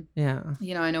down. And, Yeah.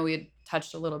 I know we had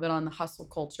touched a little bit on the hustle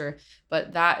culture,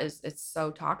 but it's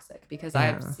so toxic because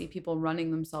Yeah. I see people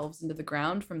running themselves into the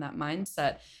ground from that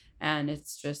mindset. And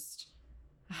it's just,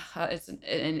 it's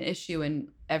an issue in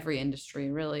every industry,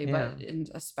 really, but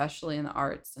especially in the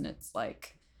arts. And it's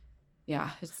like, yeah,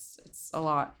 it's a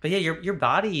lot. But yeah, your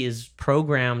body is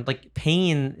programmed. Like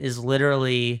pain is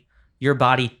literally your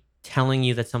body telling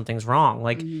you that something's wrong.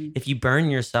 Like Mhm. if you burn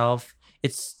yourself,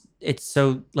 it's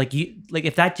so like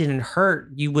if that didn't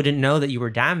hurt, you wouldn't know that you were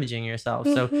damaging yourself.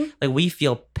 So like we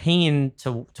feel pain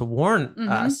to warn Mhm.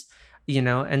 us,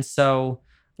 and so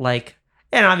like,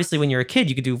 and obviously when you're a kid,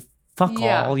 you could do fuck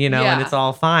Yeah, all, yeah. and it's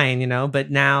all fine,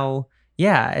 but now,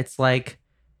 yeah, it's like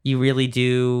you really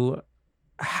do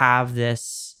have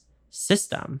this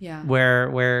system Yeah. where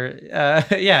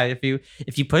yeah, if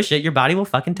you push it, your body will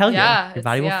fucking tell Yeah, you. Your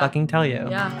body will yeah. fucking tell you.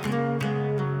 Yeah.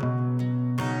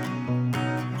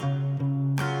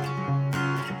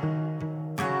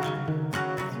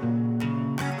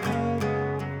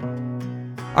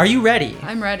 Are you ready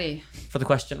I'm ready. for the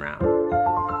question round?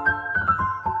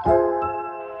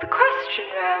 The question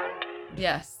round.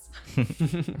 Yes.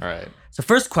 All right. So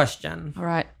first question, All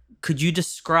right. could you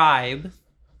describe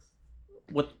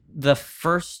what the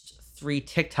first 3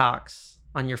 TikToks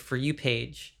on your For You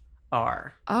page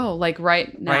are? Oh, like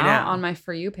right now, now. on my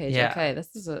For You page. Yeah. Okay,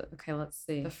 okay, let's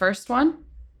see. The first one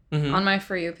Mhm. on my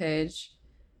For You page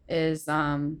is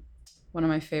one of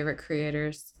my favorite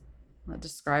creators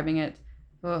describing it.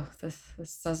 Oh, this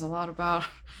says a lot about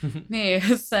me.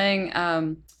 Saying,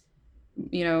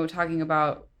 talking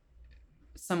about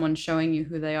someone showing you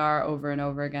who they are over and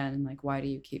over again, and like, why do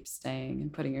you keep staying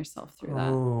and putting yourself through that?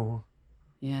 Oh,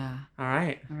 Yeah. all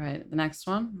right. All right. The next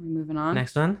one. We're moving on.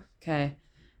 Next one. Okay.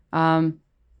 Oh,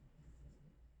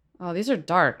 these are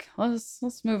dark. Let's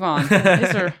move on.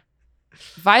 These are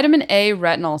vitamin A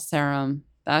retinol serum.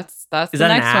 That's Is the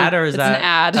that an next ad one. or is It's that an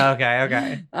ad?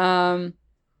 Okay.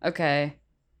 Okay.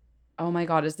 Oh my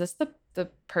God. Is this the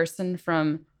person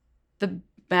from the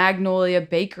Magnolia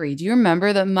Bakery? Do you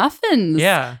remember the muffins?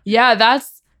 Yeah. Yeah,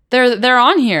 they're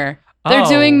on here. They're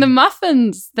doing the Oh.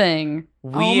 muffins thing. Oh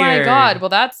my Weird. God. Well,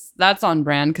 that's on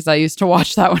brand because I used to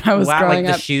watch that when I was wow, growing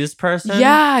like up. the shoes person.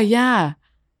 Yeah.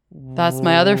 That's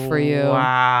my other for you.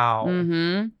 Wow.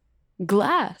 Mm-hmm.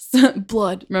 Glass.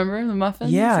 Blood. Remember the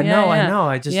muffins? Yeah, no, I know.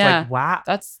 I just Yeah. like wow.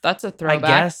 That's a I throwback.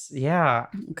 guess, yeah.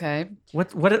 Okay.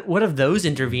 What have those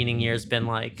intervening years been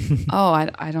like? Oh,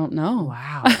 I don't know.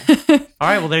 Wow. All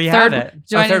right, well there you have it.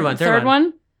 Third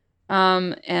one.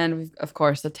 And we've, of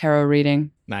course, the tarot reading.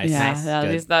 Nice. Yeah, Nice. yeah,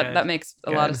 Good. that makes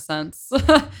a lot of Good. sense. Oh,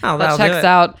 that that'll do checks it.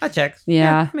 out. That checks.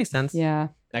 Yeah. That makes sense. Yeah.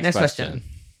 Next question.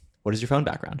 What is your phone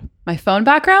background? My phone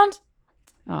background?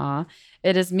 Aw,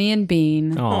 it is me and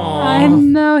Bean. Aw. I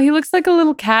know. He looks like a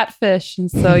little catfish.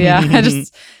 And so, yeah, I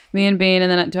just, me and Bean.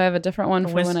 And then do I have a different one The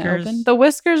for when I whiskers. open? The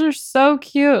whiskers are so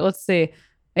cute. Let's see.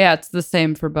 Yeah, it's the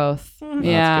same for both. Mhm. Oh, that's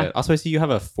Yeah. good. Also, I see you have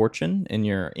a fortune in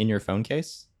your phone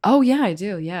case. Oh, yeah, I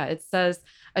do. Yeah. It says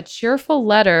a cheerful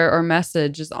letter or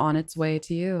message is on its way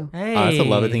to you. Hey. That's a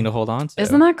lovely thing to hold on to.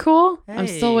 Isn't that cool? I'm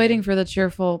still Hey. waiting for the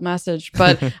cheerful message,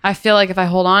 but I feel like if I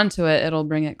hold on to it, it'll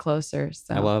bring it closer.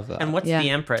 So I love that. And what's Yeah. the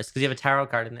Empress? Because you have a tarot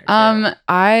card in there. too.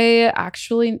 I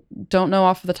actually don't know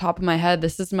off the top of my head.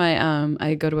 This is my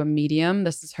I go to a medium.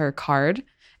 This is her card,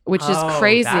 which is Oh,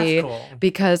 crazy that's cool.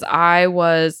 because I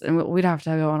was, and we'd have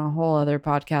to go on a whole other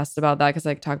podcast about that because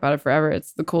I could talk about it forever.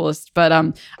 It's the coolest. But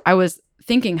I was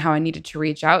thinking how I needed to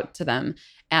reach out to them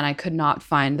and I could not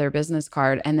find their business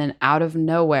card. And then out of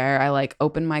nowhere, I like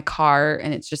opened my car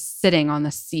and it's just sitting on the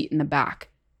seat in the back.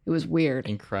 It was weird.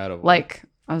 Incredible. Like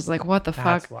I was like, what the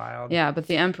That's fuck? wild. Yeah, but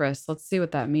the Empress, let's see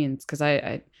what that means. Because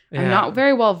I'm Yeah. not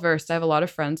very well versed. I have a lot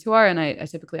of friends who are, and I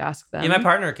typically ask them. Yeah, my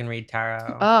partner can read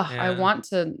tarot. Oh, Yeah. I want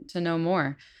to know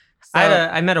more. So,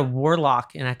 I met a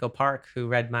warlock in Echo Park who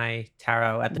read my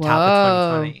tarot at the top of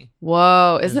Whoa. 2020.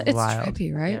 Whoa, It was isn't it? It's wild.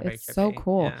 trippy, right? Yeah, very It's so trippy.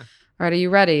 cool. Yeah. All right, are you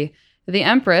ready? The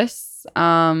Empress.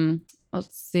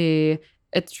 Let's see.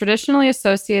 It's traditionally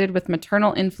associated with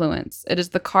maternal influence. It is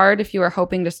the card if you are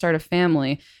hoping to start a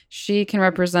family. She can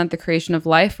represent the creation of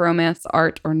life, romance,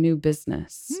 art, or new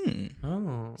business.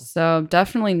 Oh. So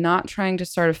definitely not trying to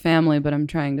start a family, but I'm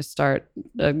trying to start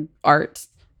an art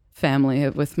family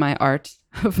with my art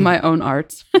of my own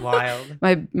art. Wild.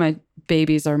 my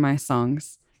babies are my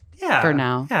songs Yeah. for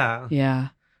now. Yeah. Yeah.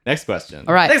 Next question.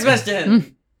 All right. Next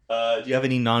question. Do you have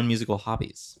any non-musical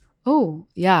hobbies? Oh,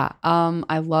 yeah.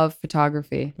 I love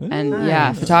photography and Ooh. yeah,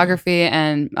 Nice. photography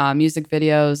and music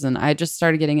videos. And I just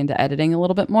started getting into editing a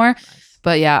little bit more.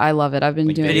 But yeah, I love it. I've been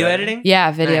Like doing Video editing? Yeah,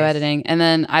 video Nice. editing. And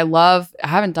then I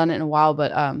haven't done it in a while,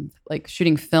 but like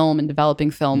shooting film and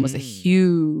developing film was a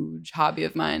huge hobby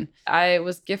of mine. I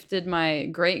was gifted my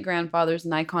great grandfather's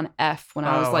Nikon F when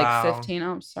I was Oh, like wow. 15.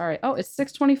 Oh, I'm sorry. Oh, it's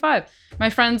 6:25. My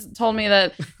friends told me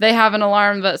that they have an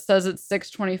alarm that says it's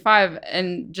 6:25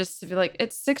 and just to be like,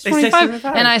 it's 6:25.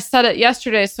 6:25. And I said it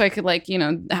yesterday so I could like,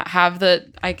 have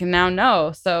I can now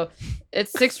know. So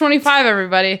it's 6:25,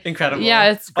 everybody. Incredible.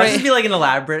 Yeah, it's Why great. does this be like an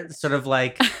elaborate sort of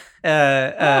like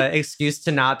excuse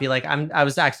to not be like I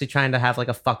was actually trying to have like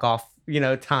a fuck off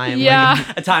time. Yeah.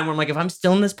 Like, a time where I'm like, if I'm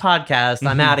still in this podcast,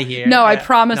 I'm out of here. No, I Yeah.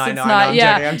 promise No, I it's know, I not. know, I'm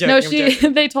Yeah. joking, I'm joking, No, I'm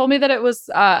joking. they told me that it was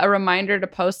a reminder to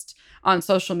post on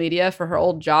social media for her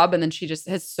old job, and then she just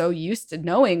is so used to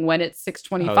knowing when it's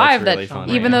 6:25 really that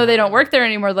funny. even though they don't work there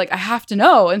anymore, like I have to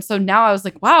know. And so now I was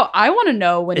like, wow, I want to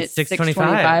know when It's it's 6:25.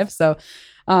 6:25. So,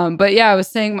 but yeah, I was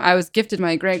saying I was gifted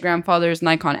my great grandfather's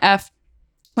Nikon F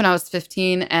when I was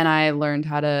 15, and I learned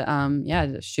how to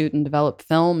to shoot and develop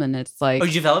film, and it's like Oh,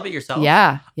 you develop it yourself?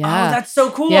 yeah. Oh, that's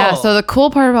so cool. Yeah. So the cool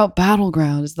part about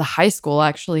Battleground is the high school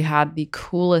actually had the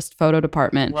coolest photo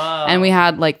department. Whoa. And we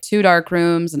had like 2 dark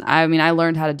rooms. And I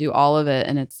learned how to do all of it.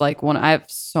 And it's like I have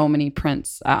so many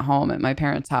prints at home at my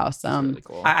parents' house. That's really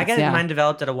cool. I got Yeah. mine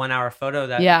developed at a 1 hour photo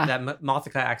that Yeah.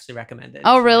 Malthika actually recommended.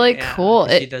 Oh, to me. really? Yeah, Cool.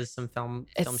 'cause she It- does some film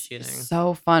shooting.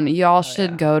 so fun. Y'all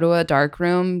should yeah. go to a dark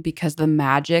room because the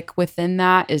magic within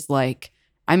that is like,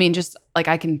 just like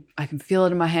I can feel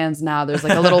it in my hands now. There's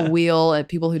like a little wheel, and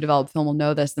people who develop film will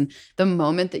know this. And the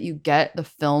moment that you get the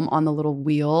film on the little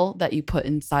wheel that you put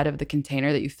inside of the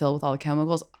container that you fill with all the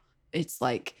chemicals, it's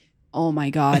like Oh my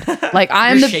God. Like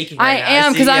I You're shaking right now. I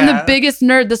am see, because I'm the yeah. biggest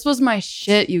nerd. This was my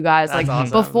shit, you guys. That's like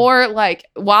awesome. before, like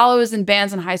while I was in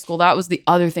bands in high school, that was the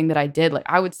other thing that I did. Like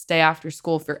I would stay after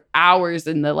school for hours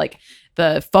in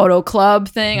the photo club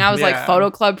thing. I was like Yeah. photo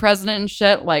club president and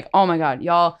shit. Like, oh my God,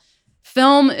 y'all.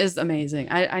 Film is amazing.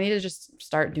 I need to just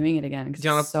start doing it again because Do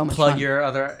you want it's so to much plug fun. your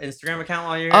other Instagram account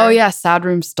while you're Oh here? yeah, Sad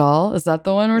Room Stall. Is that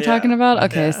the one we're Yeah, talking about?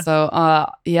 Okay, yeah. so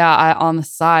I on the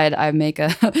side I make a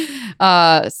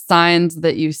signs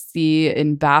that you see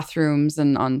in bathrooms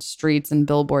and on streets and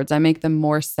billboards. I make them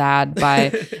more sad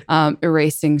by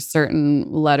erasing certain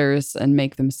letters and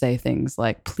make them say things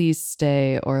like "please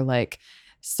stay" or like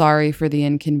 "sorry for the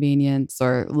inconvenience"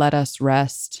 or "let us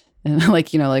rest." And like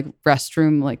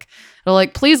restroom, like it'll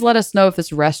like, please let us know if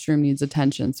this restroom needs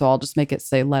attention. So I'll just make it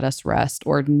say, let us rest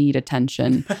or need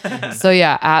attention. So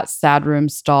yeah, at Sad Room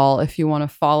Stall, if you want to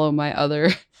follow my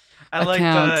other I like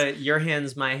account. your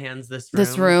hands, my hands, this room.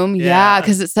 This room, yeah,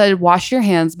 because it said wash your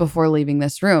hands before leaving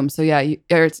this room. So yeah,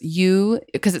 it's you,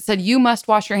 because it said you must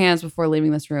wash your hands before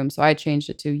leaving this room. So I changed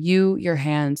it to you, your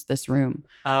hands, this room.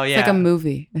 Oh yeah. It's like a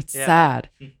movie. It's Yeah. sad,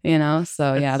 you know.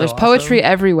 So That's yeah, so there's poetry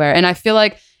awesome. everywhere, and I feel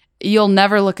like you'll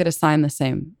never look at a sign the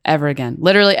same ever again.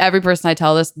 Literally every person I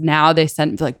tell this now, they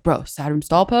send me like, bro, Sad Room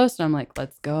Stall post, and I'm like,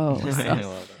 let's go. I So, love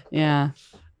that. yeah.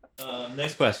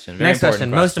 Next question. Very Next question.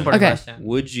 Most important Okay. question.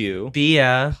 Would you Be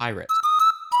a pirate?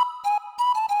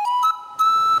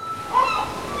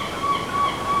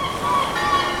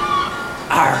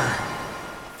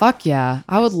 Fuck yeah.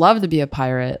 I would love to be a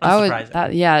pirate.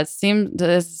 Unsurprising. It seemed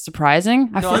it's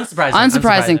surprising. No, unsurprising.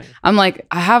 Unsurprising. I'm like,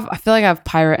 I feel like I have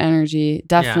pirate energy.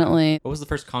 Definitely. What was the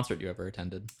first concert you ever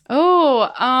attended?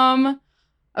 Oh,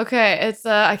 okay. It's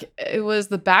it was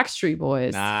the Backstreet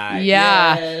Boys. Nice.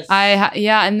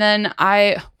 Yeah. And then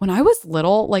when I was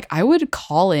little, like I would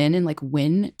call in and like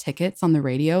win tickets on the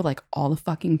radio like all the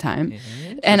fucking time.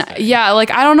 And yeah,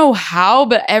 like I don't know how,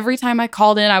 but every time I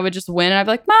called in, I would just win. And I'd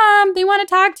be like, Mom, they want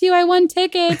to talk to you. I won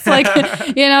tickets. Like,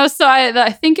 so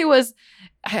I think it was,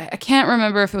 I can't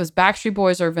remember if it was Backstreet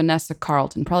Boys or Vanessa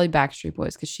Carlton, probably Backstreet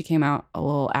Boys because she came out a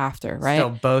little after, right? Still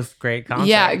both great concerts.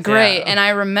 Yeah, great. Yeah. And I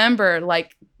remember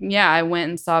I went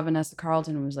and saw Vanessa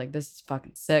Carlton and was like, this is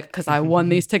fucking sick because I won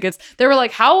these tickets. They were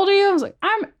like, how old are you? I was like,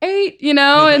 I'm 8,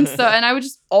 and so, and I would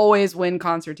just always win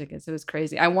concert tickets. It was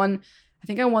crazy. I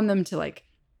think I won them to like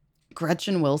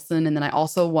Gretchen Wilson, and then I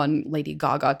also won Lady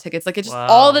Gaga tickets. Like it just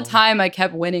all the Wow. time I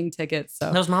kept winning tickets. So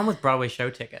That was mom with Broadway show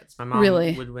tickets. My mom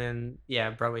Really? would win,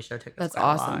 Broadway show tickets. That's quite a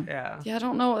lot, awesome. Yeah. yeah, I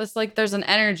don't know. It's like there's an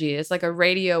energy. It's like a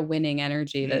radio winning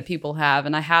energy that people have,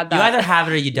 and I had that. You either have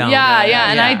it or you don't. Yeah,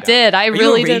 and I did. I Are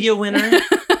really you a did. radio winner?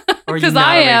 Or are you 'Cause not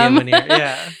I a radio am. winner?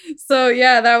 Yeah. So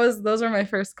yeah, those were my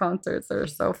first concerts. They were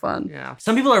so fun. Yeah.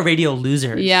 Some people are radio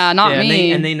losers. Yeah, not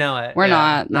me. And they know it. We're Yeah.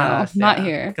 not. No, us, not yeah.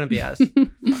 here. It's gonna be us.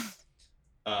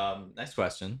 Next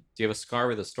question. Do you have a scar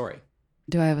with a story?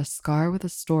 Do I have a scar with a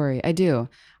story? I do.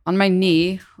 On my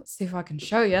knee. Let's see if I can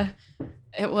show you.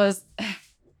 It was,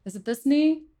 is it this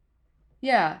knee?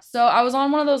 Yeah. So I was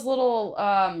on one of those little,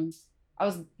 I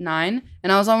was 9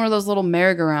 and I was on one of those little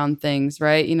merry-go-round things,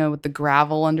 right? With the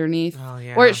gravel underneath. Oh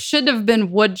yeah. Or it should have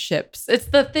been wood chips. It's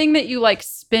the thing that you like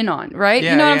spin on, right?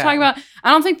 Yeah, You know what I'm yeah. talking about? I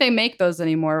don't think they make those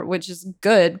anymore, which is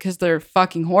good because they're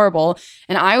fucking horrible.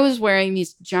 And I was wearing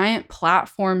these giant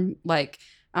platform like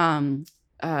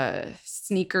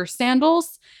sneaker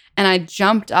sandals. And I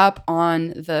jumped up on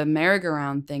the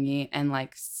merry-go-round thingy and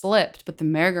like slipped, but the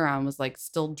merry-go-round was like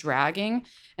still dragging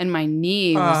and my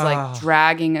knee was like Ah.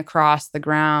 dragging across the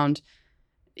ground.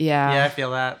 Yeah, I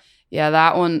feel that. Yeah,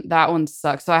 that one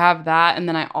sucks. So I have that, and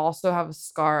then I also have a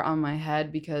scar on my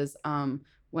head because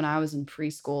when I was in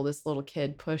preschool, this little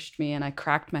kid pushed me and I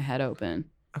cracked my head open.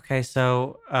 Okay,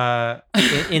 so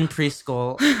in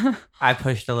preschool, I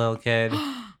pushed a little kid,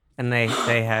 and they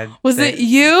had. Was it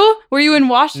you? Were you in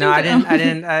Washington? No, I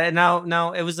didn't.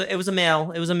 No. It was a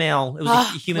male. It was a male. It was a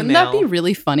human Wouldn't male. that be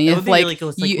really funny It if would be like, really cool.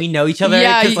 It's like you- we know each other.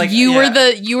 Yeah, 'cause, like, you yeah. were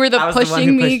the I was the one pushing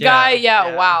who me pushed, guy. yeah.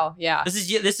 Yeah. Wow. Yeah.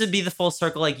 This would be the full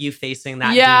circle, like you facing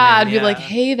that. Yeah, I'd demon, be like,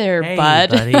 hey there, Hey, bud.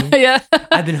 buddy. Yeah.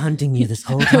 I've been hunting you this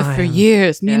whole time For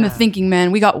years. Me and the Yeah. thinking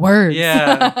man, we got words.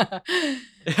 Yeah.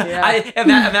 Yeah. I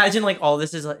imagine like all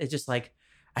this is it's just like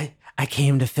I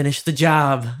came to finish the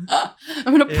job. I'm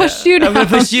gonna push you down. I'm gonna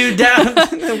push you down.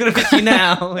 I'm gonna push you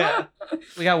now. Yeah.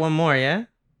 We got one more, yeah?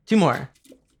 2 more.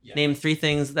 Yeah. Name 3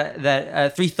 things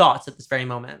that 3 thoughts at this very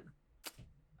moment.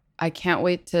 I can't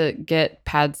wait to get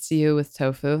pad see ew with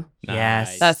tofu.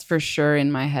 Yes. That's for sure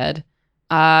in my head.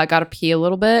 I gotta pee a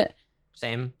little bit.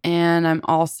 Same. And I'm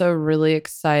also really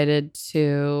excited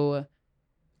to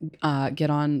get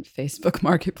on Facebook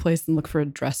Marketplace and look for a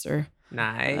dresser.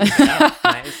 Nice.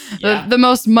 Nice. Yeah. The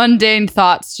most mundane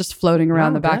thoughts just floating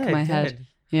around No, the back of good, my head. good.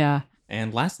 Yeah.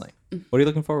 And lastly, what are you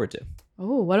looking forward to?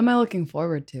 Oh, what am I looking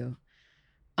forward to?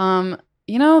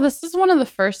 This is one of the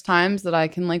first times that I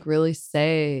can like really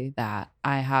say that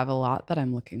I have a lot that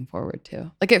I'm looking forward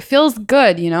to. Like it feels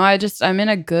good, I'm in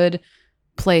a good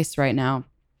place right now.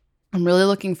 I'm really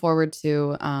looking forward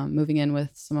to moving in with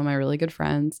some of my really good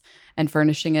friends and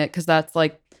furnishing it because that's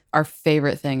like our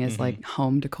favorite thing is like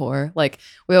home decor. Like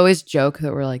we always joke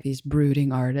that we're like these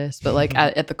brooding artists, but like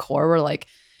at the core, we're like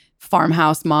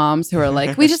farmhouse moms who are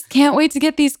like, we just can't wait to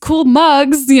get these cool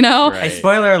mugs, Right. Hey,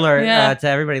 spoiler alert Yeah. to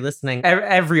everybody listening.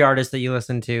 Every artist that you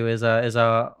listen to is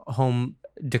a home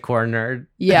decor nerd.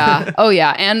 Yeah. Oh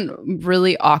yeah. And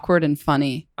really awkward and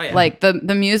funny. Oh, yeah. Like the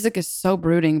music is so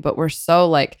brooding, but we're so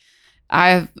like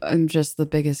I'm just the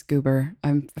biggest goober.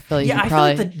 I feel like Yeah, I feel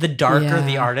like the darker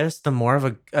the artist, the more of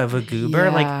a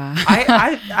goober. Like Yeah.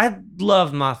 I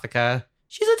love Mathika.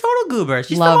 She's a total goober.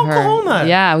 She's Love from her. Oklahoma.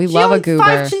 Yeah, we She love a owned goober.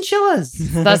 5 chinchillas.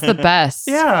 That's the best.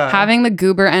 Yeah. Having the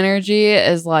goober energy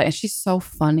is like, and she's so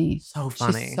funny. So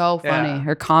funny. She's so funny. Yeah.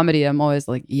 Her comedy, I'm always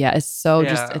like, yeah, it's so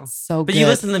Yeah. it's so But good. you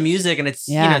listen to the music and it's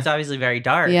Yeah. it's obviously very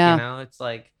dark. Yeah. It's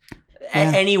like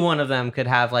Yeah. any one of them could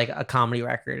have like a comedy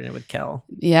record and it would kill.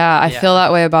 Yeah, I Yeah. feel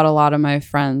that way about a lot of my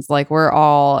friends. Like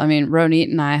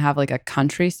Ronit and I have like a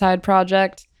countryside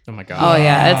project. Oh my god. Oh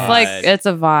yeah, it's like Yes. it's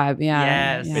a vibe.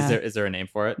 Yeah. Yes. yeah. Is there a name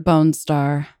for it? Bone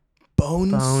Star?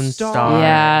 Bone Star.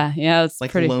 Yeah, it's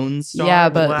Like pretty. Lone Star. Yeah,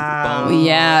 with but- Wow. bones.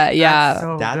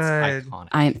 Yeah. That's good.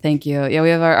 iconic. Thank you. Yeah, we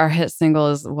have our hit single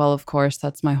is Well, of Course,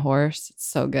 That's My Horse. It's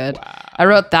so good. Wow. I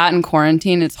wrote that in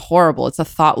quarantine. It's horrible. It's a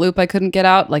thought loop I couldn't get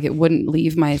out. Like it wouldn't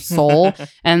leave my soul.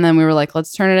 And then we were like,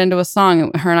 let's turn it into a song.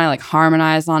 And her and I like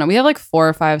harmonized on it. We have like 4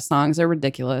 or 5 songs. They're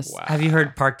ridiculous. Wow. Have you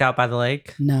heard Parked Out by the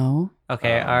Lake? No.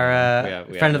 Okay, Oh, our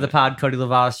we friend of the haven't. pod, Cody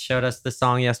Lavas, showed us the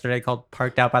song yesterday called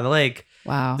Parked Out by the Lake.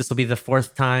 Wow. This will be the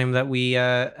 4th time that we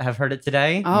have heard it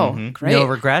today. Oh, Mhm. great. No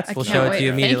regrets. I We'll can't show it wait. to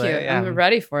you immediately. Thank you. Yeah. I'm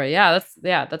ready for it. Yeah,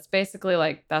 that's basically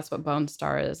like that's what Bone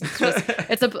Star is. It's just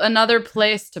it's another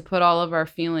place to put all of our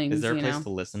feelings. Is there a you place know? to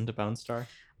listen to Bone Star?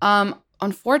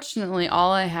 Unfortunately,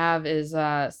 all I have is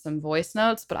some voice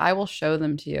notes, but I will show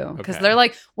them to you because Okay. they're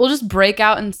like we'll just break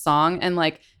out in song and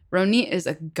like Ronit is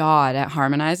a god at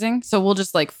harmonizing, so we'll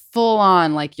just like full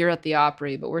on like you're at the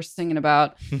Opry, but we're singing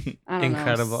about I don't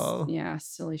Incredible. know, yeah,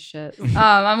 silly shit.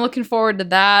 I'm looking forward to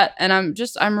that, and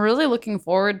I'm really looking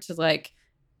forward to like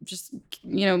just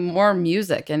more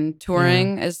music and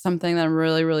touring is something that I'm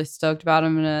really really stoked about.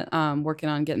 I'm gonna working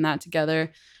on getting that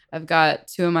together. I've got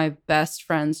 2 of my best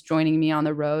friends joining me on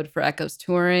the road for Echoes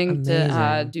touring to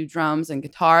Amazing. do drums and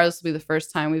guitar. This will be the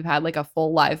first time we've had like a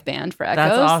full live band for Echoes.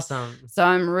 That's awesome. So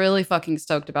I'm really fucking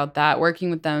stoked about that. Working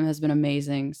with them has been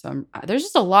amazing. So there's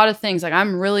just a lot of things. Like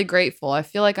I'm really grateful. I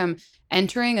feel like I'm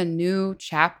entering a new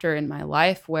chapter in my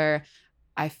life where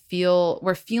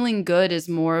feeling good is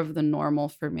more of the normal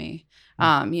for me.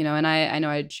 And I know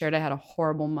I shared I had a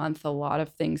horrible month. A lot of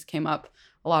things came up,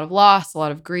 a lot of loss, a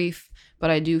lot of grief, but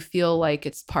I do feel like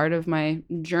it's part of my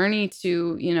journey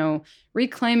to,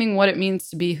 reclaiming what it means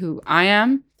to be who I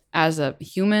am as a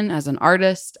human, as an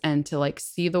artist, and to like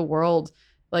see the world.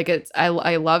 Like I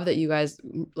love that you guys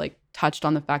like touched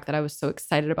on the fact that I was so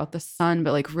excited about the sun,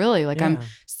 but like really like I'm Yeah.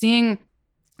 seeing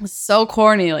it's so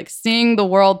corny, like seeing the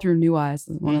world through new eyes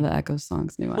is one of the Echo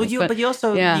songs, New Well, Eyes. but you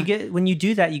also yeah. you get when you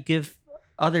do that, you give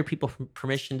other people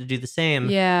permission to do the same.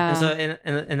 yeah. And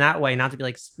so in that way, not to be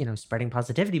like spreading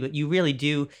positivity, but you really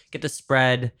do get to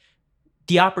spread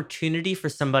the opportunity for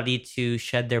somebody to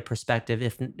shed their perspective,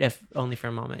 if only for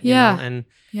a moment. you Yeah. know? And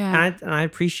yeah. I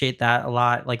appreciate that a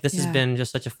lot. Like this has Yeah. been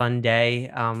just such a fun day.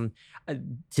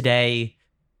 Today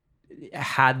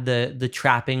had the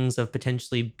trappings of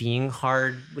potentially being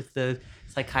hard with the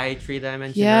psychiatry that I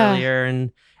mentioned Yeah. earlier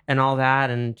and all that,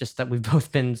 and just that we've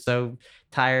both been so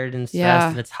tired and stressed Yeah.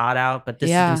 and it's hot out. But this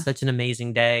Yeah. has been such an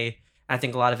amazing day. I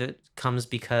think a lot of it comes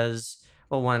because,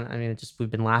 well, one, I mean,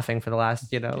 we've been laughing for the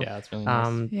last, Yeah, it's really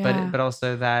nice. Yeah. but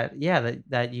also that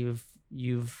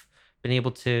you've been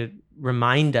able to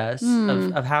remind us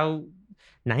Mm. of how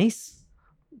nice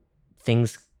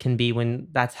things can be when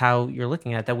that's how you're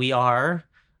looking at it, that we are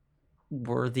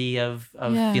worthy of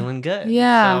Yeah. feeling good.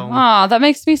 Yeah. So, Oh, that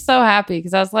makes me so happy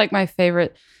because that's like my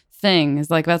favorite thing is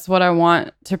like that's what I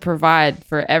want to provide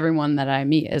for everyone that I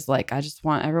meet is like I just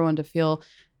want everyone to feel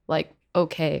like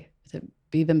okay to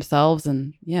be themselves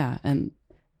and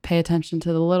pay attention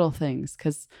to the little things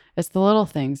because it's the little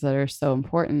things that are so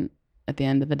important at the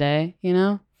end of the day,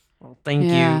 well, thank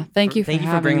Yeah. you. Thank you for thank you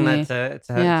for having bringing me. that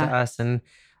to Yeah. us and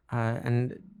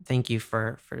thank you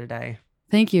for today.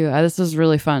 Thank you. This was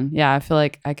really fun. Yeah, I feel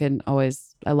like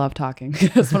I love talking.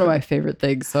 It's one of my favorite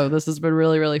things. So this has been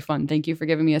really, really fun. Thank you for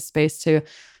giving me a space to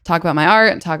talk about my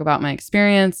art and talk about my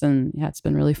experience. And yeah, it's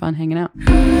been really fun hanging out.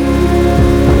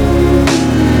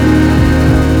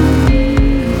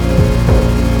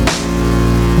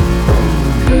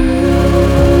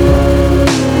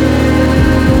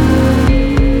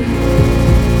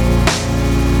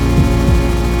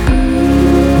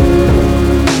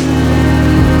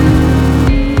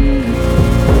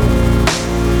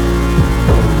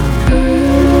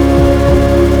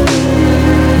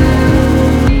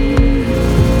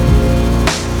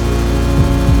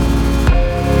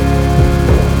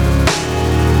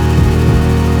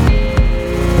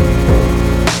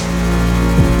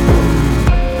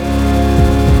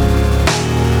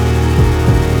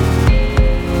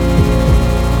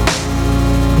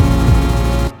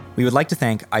 We would like to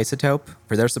thank Isotope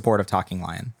for their support of Talking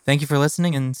Lion. Thank you for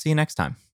listening and see you next time.